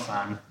 I'm not a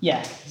fan.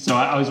 Yeah. So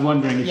I was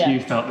wondering if you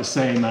felt the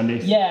same, and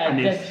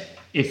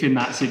if in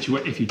that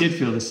situation, if you did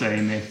feel the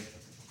same, if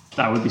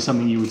that would be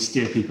something you would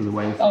steer people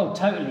away from. Oh,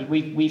 totally.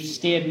 We've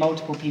steered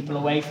multiple people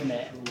away from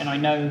it, and I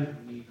know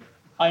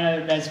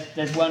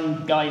there's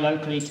one guy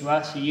locally to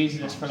us who uses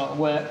this for a lot of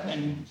work,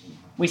 and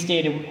we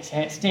steered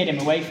him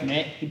away from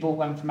it. He bought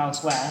one from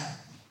elsewhere,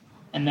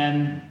 and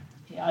then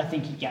I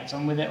think he gets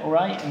on with it all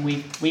right, and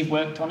we've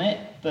worked on it.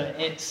 But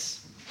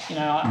it's,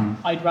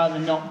 I'd rather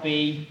not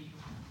be,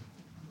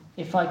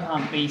 if I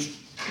can't be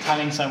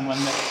telling someone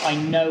that I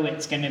know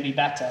it's going to be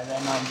better,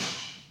 then I'm.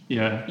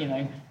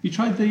 Yeah. You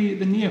tried the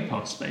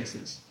Neopod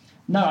spacers?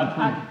 No,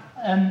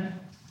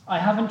 I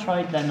haven't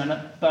tried them,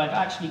 but I've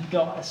actually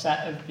got a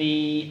set of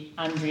the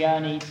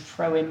Andriani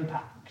Pro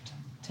Impact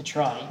to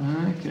try.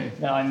 Okay.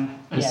 That I'm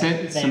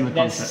similar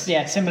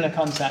concept. Similar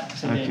concept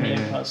to the Okay,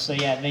 Neopods. So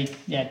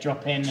they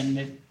drop in,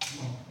 and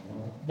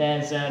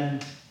there's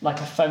like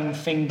a foam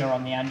finger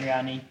on the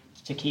Andriani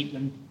to keep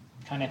them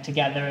kind of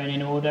together and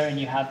in order, and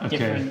you have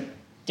different.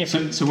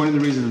 So one of the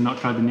reasons I've not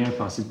tried the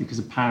Neopods is because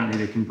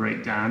apparently they can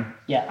break down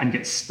and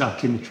get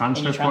stuck in the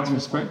transfer port in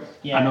the spring.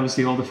 Yeah. And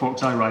obviously all the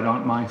forks I ride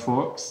aren't my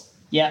forks.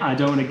 Yeah. I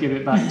don't want to give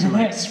it back to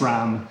like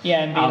SRAM.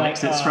 And be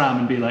Alex like, at SRAM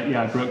and be like,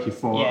 I broke your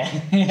fork.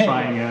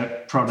 Trying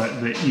a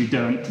product that you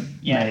don't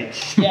make.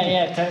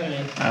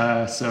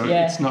 Totally. So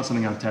it's not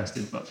something I've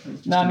tested, but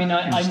I'm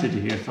interested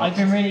to hear thoughts. I've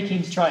been really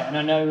keen to try it, and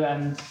I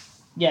know,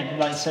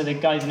 so the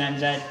guys in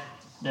NZ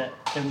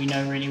that we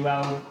know really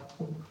well,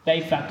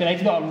 they've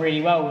gotten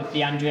really well with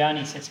the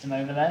Andriani system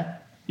over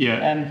there.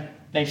 Yeah.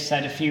 They've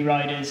said a few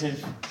riders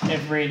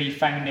have really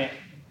found it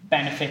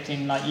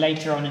benefiting, like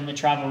later on in the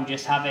travel,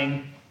 just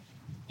having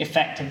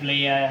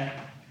effectively a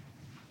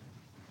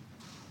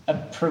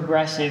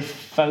progressive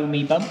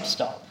foamy bump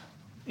stop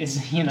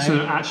is,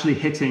 So actually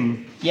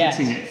hitting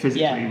it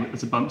physically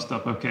as a bump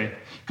stop, okay.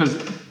 Because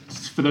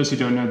for those who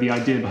don't know, the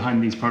idea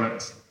behind these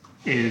products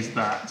is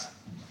that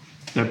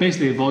they're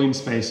basically a volume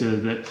spacer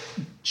that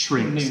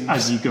shrinks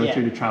as you go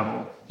through the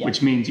travel,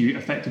 which means you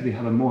effectively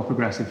have a more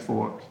progressive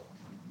fork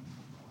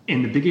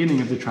in the beginning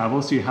of the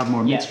travel, so you have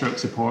more mid-stroke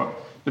support.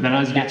 But then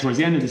as you get towards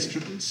the end of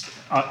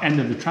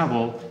the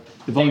travel,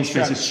 the volume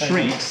spacer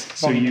shrinks,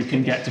 so you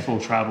can get to full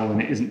travel,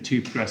 and it isn't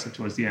too progressive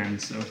towards the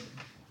end. So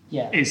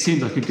it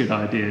seems like a good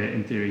idea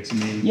in theory to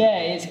me.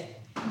 Yeah,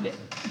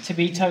 to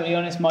be totally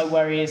honest, my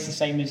worry is the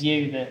same as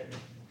you, that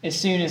as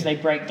soon as they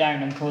break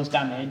down and cause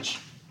damage,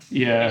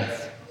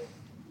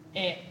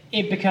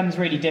 it becomes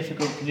really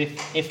difficult, because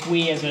if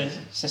we as a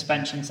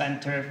suspension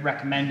centre have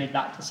recommended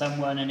that to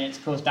someone and it's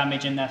caused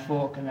damage in their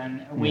fork, and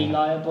then are we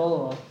liable?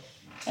 Or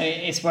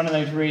it's one of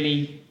those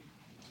really,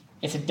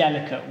 it's a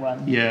delicate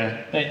one.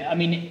 Yeah. But I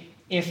mean,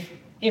 if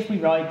we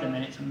ride them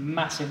and it's a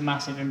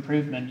massive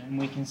improvement, and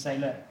we can say,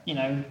 look,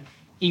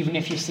 even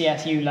if your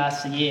CSU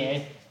lasts a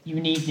year, you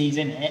need these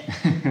in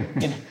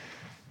it.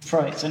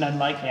 Probably it's an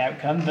unlikely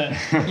outcome, but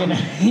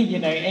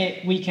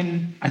we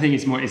can. I think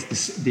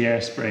it's the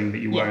air spring that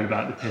you're worried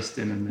about, the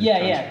piston and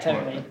the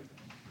totally.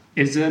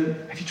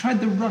 Have you tried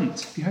the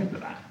Runt? Have you heard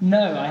of that?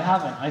 No, I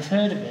haven't. I've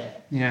heard of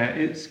it. Yeah,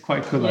 it's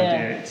quite a cool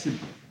idea.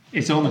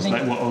 It's almost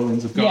like what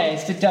Öhlins have got. Yeah,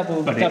 it's the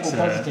double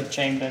positive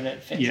chamber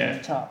that fits in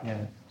the top.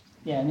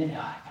 Yeah, and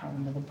I can't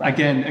remember the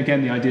brand.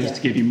 Again, the idea is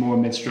to give you more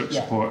mid-stroke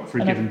support for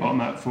a given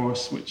bottom-out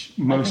force, which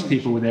most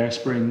people with air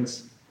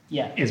springs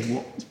is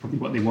probably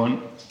what they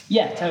want.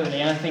 Yeah,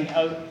 totally. And I think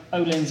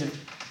Öhlins,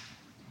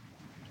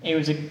 it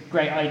was a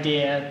great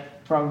idea,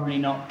 probably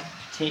not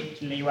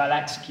particularly well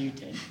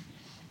executed.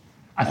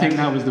 I think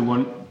that was the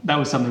one. That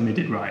was something they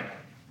did right.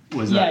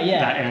 Was that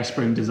air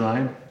spring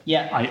design?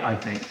 Yeah, I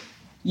think.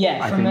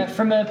 Yeah,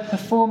 from a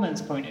performance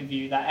point of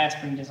view, that air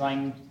spring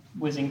design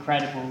was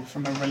incredible.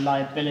 From a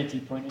reliability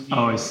point of view,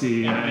 I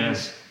see. It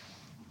was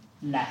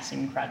less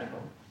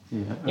incredible.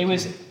 Yeah, okay. It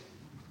was.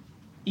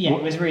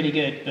 It was really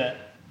good, but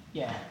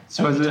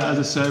So as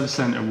a service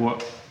centre,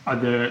 what are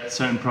there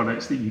certain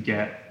products that you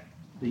get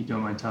that you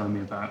don't mind telling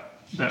me about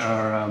that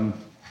are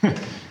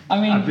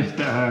that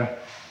are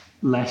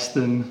less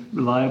than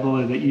reliable,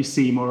 or that you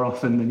see more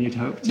often than you'd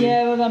hope to?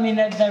 Yeah, well, I mean,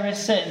 there are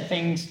certain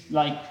things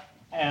like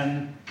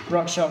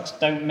RockShox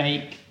don't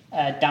make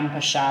damper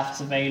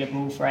shafts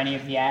available for any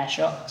of the air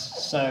shocks.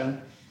 So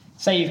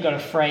say you've got a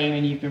frame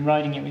and you've been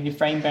riding it with your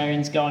frame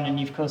bearings gone, and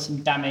you've caused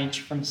some damage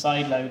from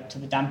side load to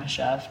the damper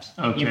shaft.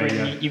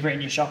 You've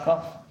written your shock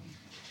off.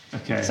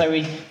 Okay. So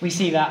we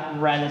see that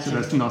relatively. So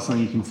that's not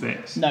something you can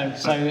fix. No.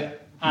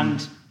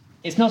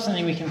 It's not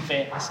something we can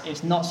fix.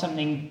 It's not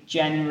something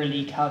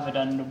generally covered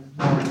under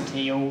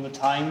warranty all the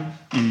time,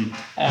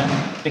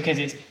 because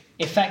it's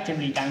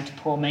effectively down to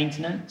poor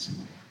maintenance.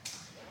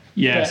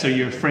 Yeah. So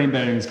your frame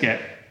bearings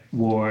get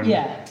worn.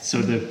 Yeah.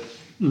 So the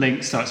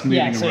link starts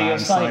moving around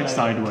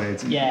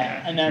sideways.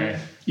 And then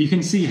you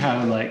can see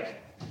how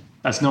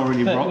that's not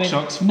really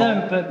RockShox's fault.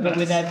 No,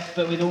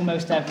 but with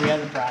almost every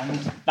other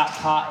brand, that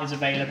part is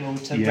available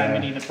to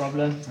remedy the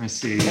problem. I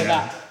see. So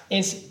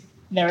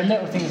there are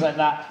little things like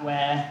that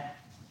where,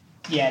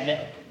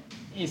 that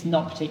is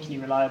not particularly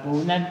reliable.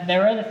 And then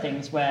there are other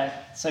things where,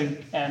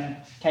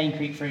 Cane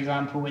Creek, for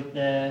example, with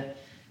the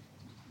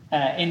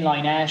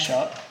inline air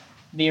shock,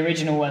 the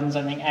original ones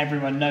I think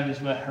everyone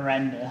knows were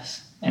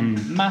horrendous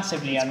and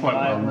massively unreliable.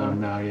 Quite well known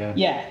now, yeah.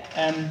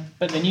 Yeah,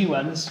 but the new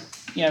ones,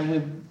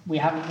 we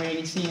haven't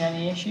really seen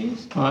any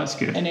issues. Oh, that's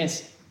good. And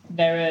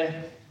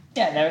there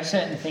are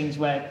certain things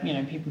where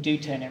people do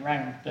turn it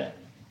around, but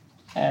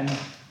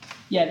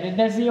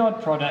there's the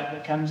odd product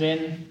that comes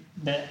in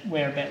that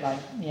we're a bit like,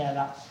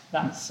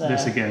 that's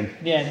this again.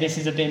 Yeah, this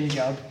is a bin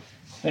job,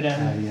 but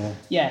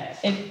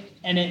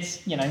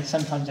it's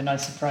sometimes a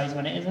nice surprise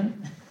when it isn't.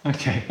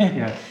 Okay,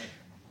 yeah.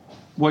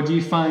 What do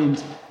you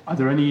find? Are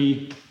there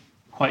any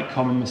quite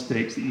common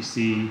mistakes that you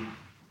see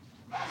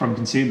from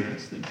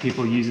consumers, that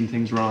people using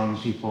things wrong,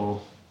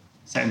 people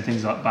setting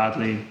things up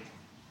badly?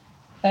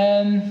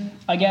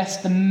 I guess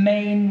the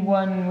main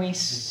one we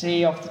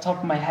see off the top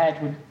of my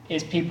head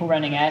is people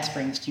running air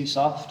springs too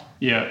soft.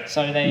 Yeah.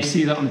 So you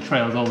see that on the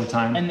trails all the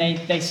time. And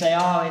they say,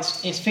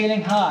 it's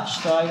feeling harsh,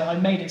 so I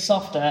made it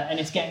softer and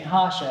it's getting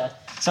harsher.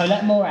 So I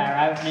let more air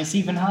out and it's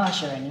even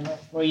harsher. And you're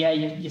like, well, yeah,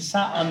 you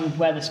sat on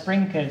where the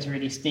spring curve's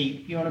really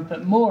steep. You want to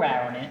put more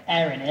air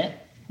in it.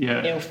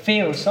 Yeah. It'll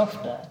feel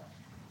softer.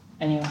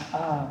 And you're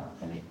like,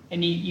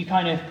 and you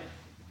kind of,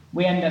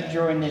 we end up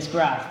drawing this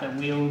graph that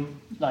we'll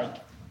like,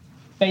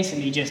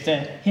 basically just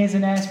here's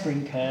an air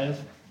spring curve.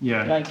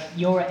 Yeah. Like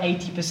you're at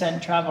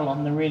 80% travel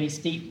on the really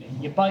steep bit.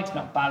 Your bike's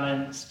not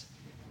balanced.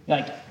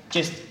 Like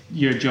just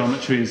your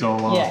geometry is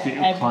all off.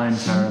 It'll climb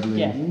terribly.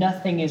 Yeah,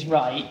 nothing is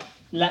right.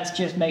 Let's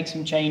just make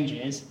some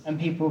changes, and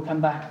people will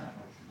come back.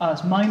 Oh,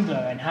 it's mind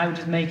blowing. How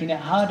does making it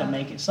harder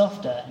make it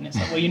softer? And it's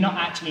like, well, you're not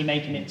actually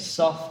making it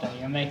softer.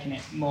 You're making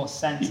it more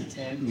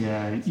sensitive.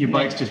 Yeah, your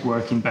bike's just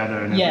working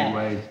better in every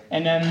way.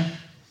 And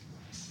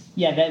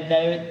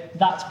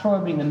that's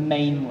probably the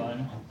main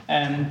one.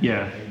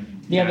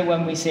 The other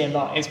one we see a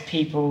lot is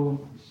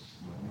people.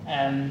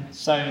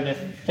 So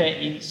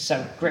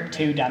grip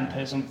 2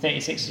 dampers on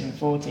 36s and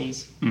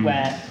 40s,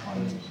 where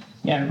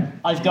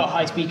I've got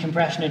high-speed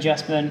compression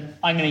adjustment.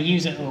 I'm going to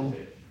use it all.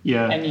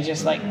 Yeah. And you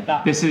just like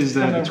that. This is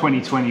the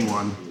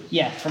 2021.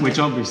 Yeah. Which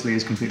obviously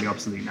is completely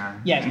obsolete now.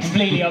 Yeah, it's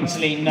completely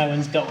obsolete. No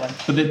one's got one.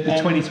 But the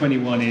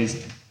 2021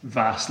 is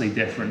vastly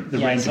different. The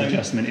range of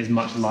adjustment is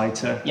much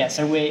lighter. Yeah,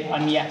 so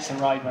I'm yet to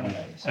ride one of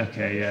those.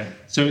 Okay, yeah.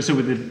 So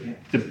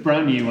with the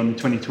brand new one, the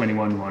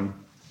 2021 one,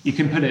 you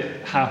can put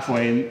it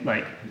halfway in,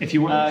 like, if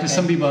you want, because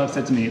some people have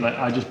said to me, like,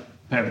 I just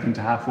put everything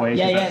to halfway.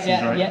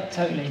 Yeah,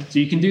 totally. So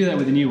you can do that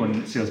with the new one,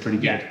 it feels pretty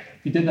good. Yeah.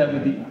 If you did that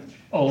with the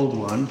old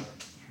one,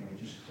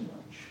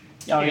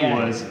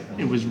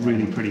 it was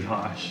really pretty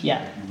harsh.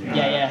 Yeah.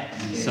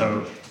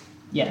 So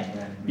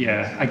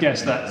yeah, I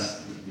guess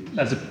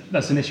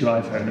that's an issue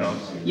I've heard of.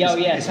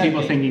 It's totally.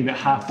 People thinking that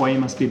halfway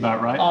must be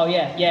about right. Oh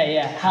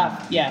yeah,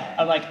 half.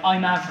 Yeah, like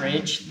I'm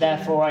average,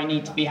 therefore I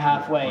need to be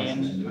halfway,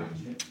 and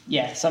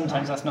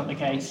sometimes that's not the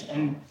case.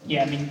 And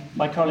I mean,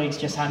 my colleagues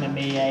just handed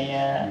me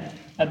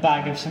a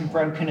bag of some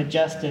broken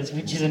adjusters,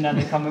 which is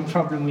another common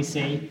problem we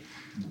see.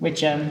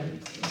 Which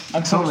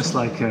it's almost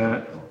like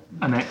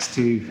an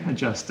X2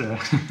 adjuster.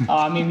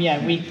 I mean,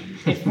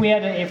 if we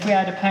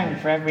had a pound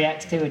for every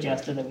X2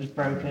 adjuster that was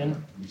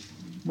broken,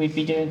 we'd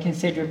be doing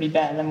considerably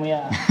better than we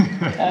are.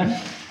 I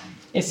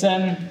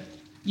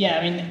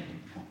mean,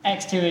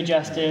 X2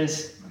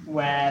 adjusters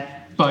where.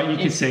 But you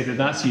could say that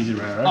that's user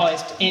error. Oh,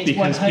 it's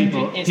because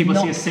 100. People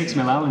see a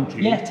 6mm Allen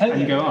key. Yeah, totally.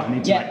 And go, I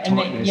need to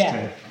torque this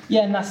too.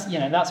 Yeah, and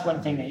that's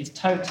one thing that is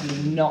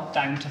totally not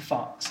down to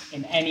Fox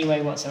in any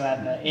way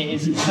whatsoever. It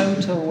is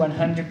total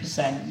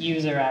 100%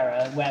 user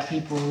error where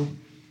people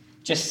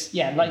just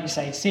like you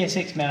say, see a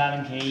 6mm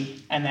Allen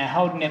key and they're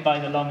holding it by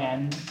the long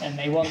end and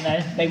they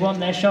want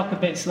their shock a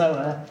bit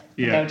slower.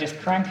 Yeah. They'll just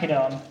crank it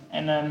on,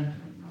 and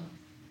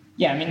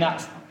I mean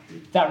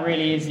that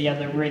really is the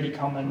other really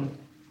common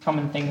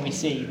thing we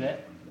see.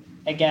 But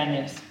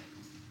again,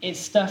 it's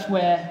stuff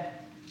where.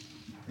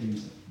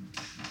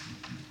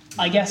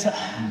 I guess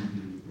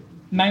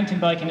mountain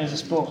biking as a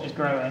sport is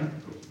growing.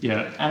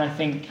 Yeah. And I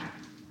think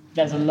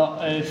there's a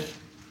lot of,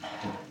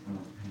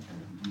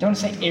 I don't want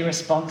to say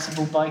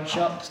irresponsible bike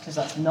shops, because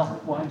that's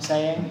not what I'm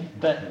saying,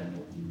 but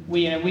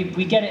we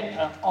get it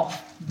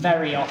off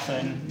very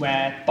often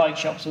where bike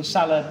shops will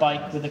sell a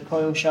bike with a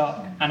coil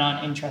shock and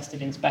aren't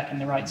interested in speccing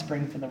the right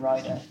spring for the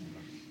rider.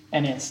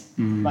 And it's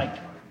like,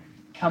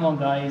 come on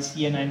guys,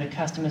 the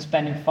customer's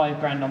spending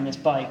 $5,000 on this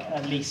bike,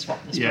 at least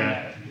swap the spring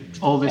out.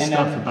 All this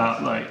stuff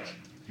about like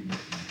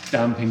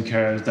damping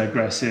curves,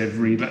 digressive,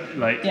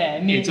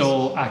 it's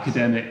all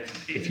academic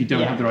if you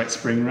don't have the right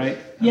spring rate.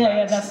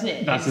 That's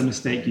it. That's a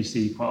mistake you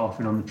see quite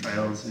often on the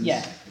trails. And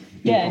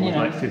with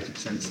like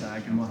 50%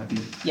 sag and what have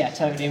you. Yeah,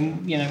 totally.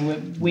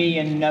 And, we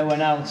and no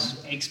one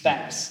else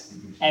expects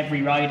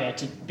every rider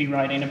to be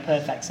riding a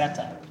perfect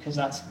setup, because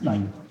that's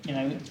like,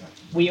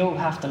 we all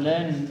have to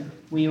learn.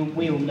 We all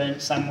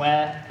learn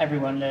somewhere.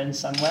 Everyone learns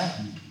somewhere.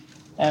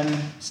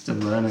 Still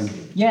learning.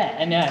 Yeah,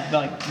 and I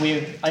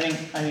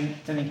don't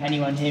think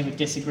anyone here would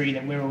disagree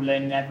that we're all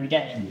learning every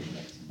day,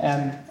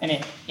 and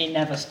it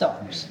never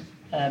stops.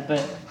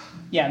 But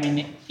I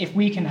mean, if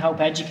we can help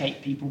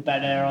educate people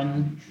better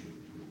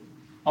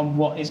on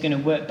what is going to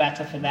work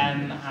better for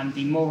them and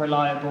be more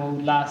reliable,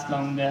 last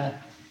longer,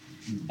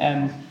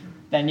 then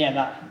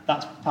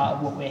that's part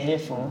of what we're here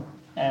for.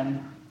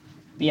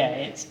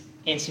 It's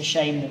a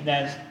shame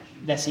that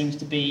there seems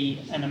to be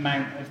an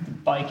amount of the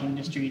bike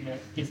industry that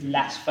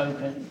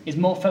is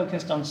more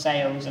focused on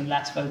sales and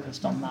less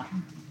focused on that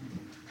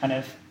kind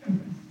of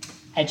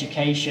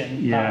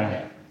education part of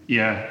it.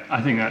 Yeah,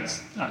 I think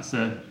that's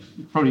a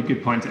probably a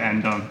good point to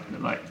end on.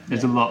 Like,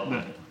 there's a lot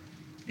that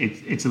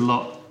it's a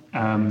lot.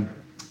 What am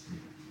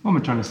I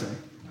trying to say?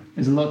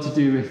 There's a lot to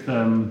do with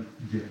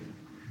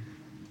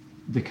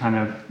the kind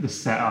of the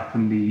setup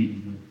and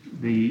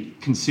the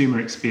consumer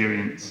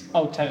experience.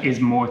 Oh, totally. Is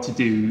more to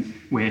do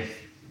with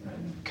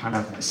kind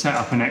of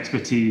setup and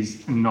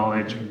expertise and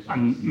knowledge,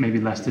 and maybe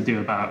less to do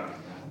about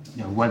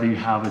whether you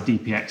have a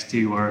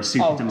DPX2 or a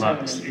Super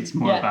Deluxe. Totally. It's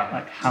more about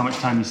like how much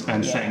time you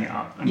spend setting it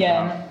up.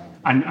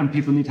 And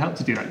people need help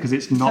to do that because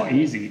it's not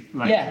easy.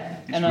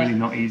 It's really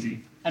not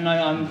easy. And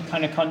I'm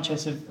kind of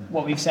conscious of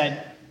what we've said.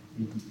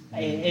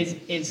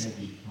 Is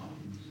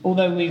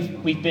although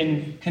we've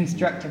been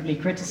constructively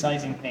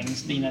criticising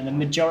things, the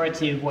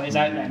majority of what is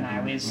out there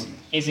now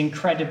is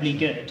incredibly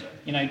good.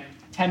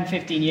 10,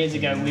 15 years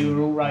ago, we were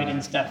all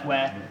riding stuff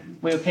where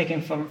we were picking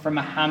from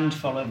a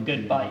handful of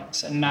good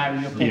bikes, and now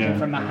you're picking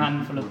from a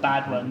handful of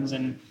bad ones,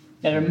 and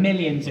there are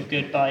millions of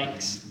good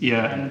bikes.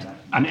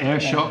 And air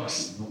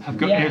shocks have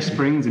got air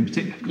springs in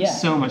particular.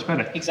 So much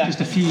better. Exactly.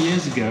 Just a few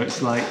years ago,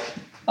 it's like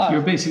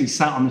you're basically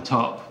sat on the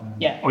top,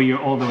 or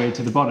you're all the way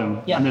to the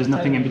bottom, and there's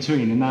nothing in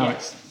between. And now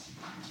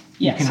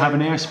you can have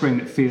an air spring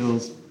that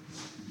feels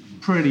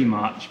pretty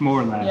much, more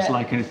or less,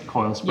 like a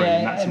coil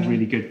spring. That's a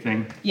really good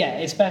thing. Yeah,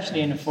 especially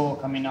in a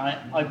fork. I mean,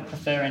 I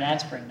prefer an air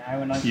spring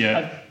now, and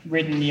I've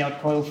ridden the odd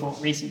coil fork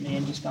recently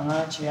and just gone,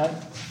 actually, I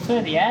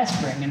prefer the air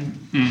spring.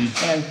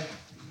 And,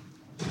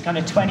 kind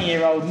of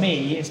 20-year-old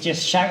me is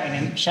just shouting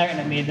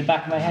at me in the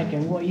back of my head,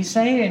 going, "What are you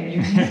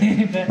saying?"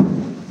 But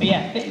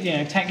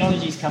yeah,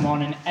 technology's come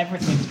on and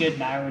everything's good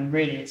now, and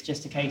really it's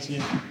just a case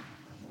of,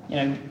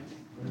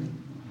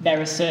 there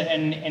are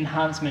certain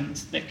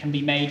enhancements that can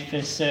be made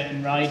for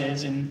certain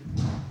riders, and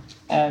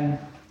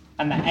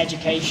that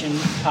education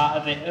part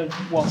of it, of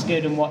what's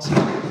good and what's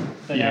not.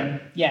 But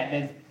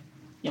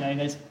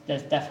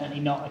there's definitely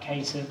not a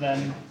case of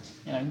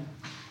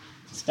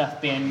stuff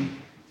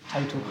being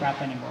total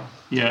crap anymore.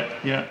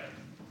 Yeah.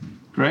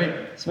 Great.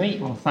 Sweet.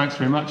 Well, thanks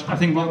very much. I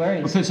think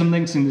we'll put some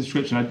links in the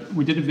description.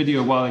 We did a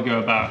video a while ago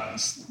about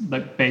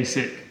like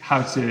basic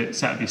how to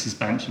set up your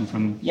suspension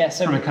from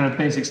a kind of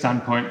basic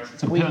standpoint.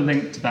 So we'll put a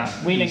link to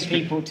that. We link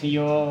people to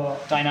your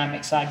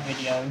dynamic sag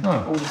video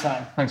all the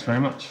time. Thanks very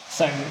much.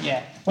 So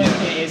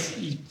it is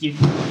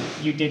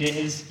you did it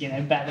as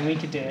better than we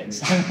could do it.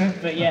 So,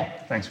 but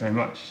thanks very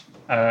much.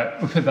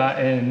 We'll put that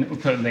in. We'll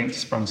put a link to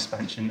sprung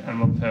suspension, and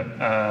we'll put.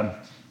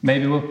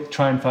 Maybe we'll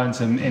try and find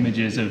some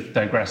images of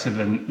digressive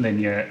and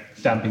linear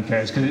damping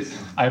curves, because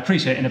I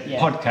appreciate in a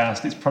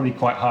podcast it's probably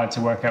quite hard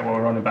to work out what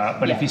we're on about,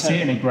 but if you see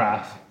it in a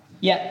graph,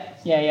 we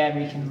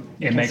can.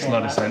 It makes a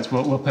lot of sense.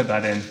 We'll put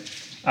that in.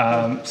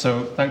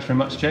 So thanks very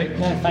much, Jake.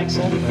 No, thanks,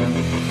 sir.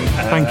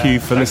 Thank you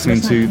for listening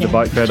to the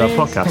Bike Radar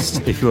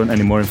podcast. If you want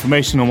any more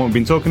information on what we've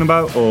been talking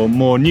about or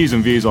more news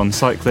and views on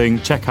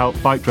cycling, check out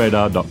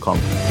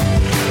bikeradar.com.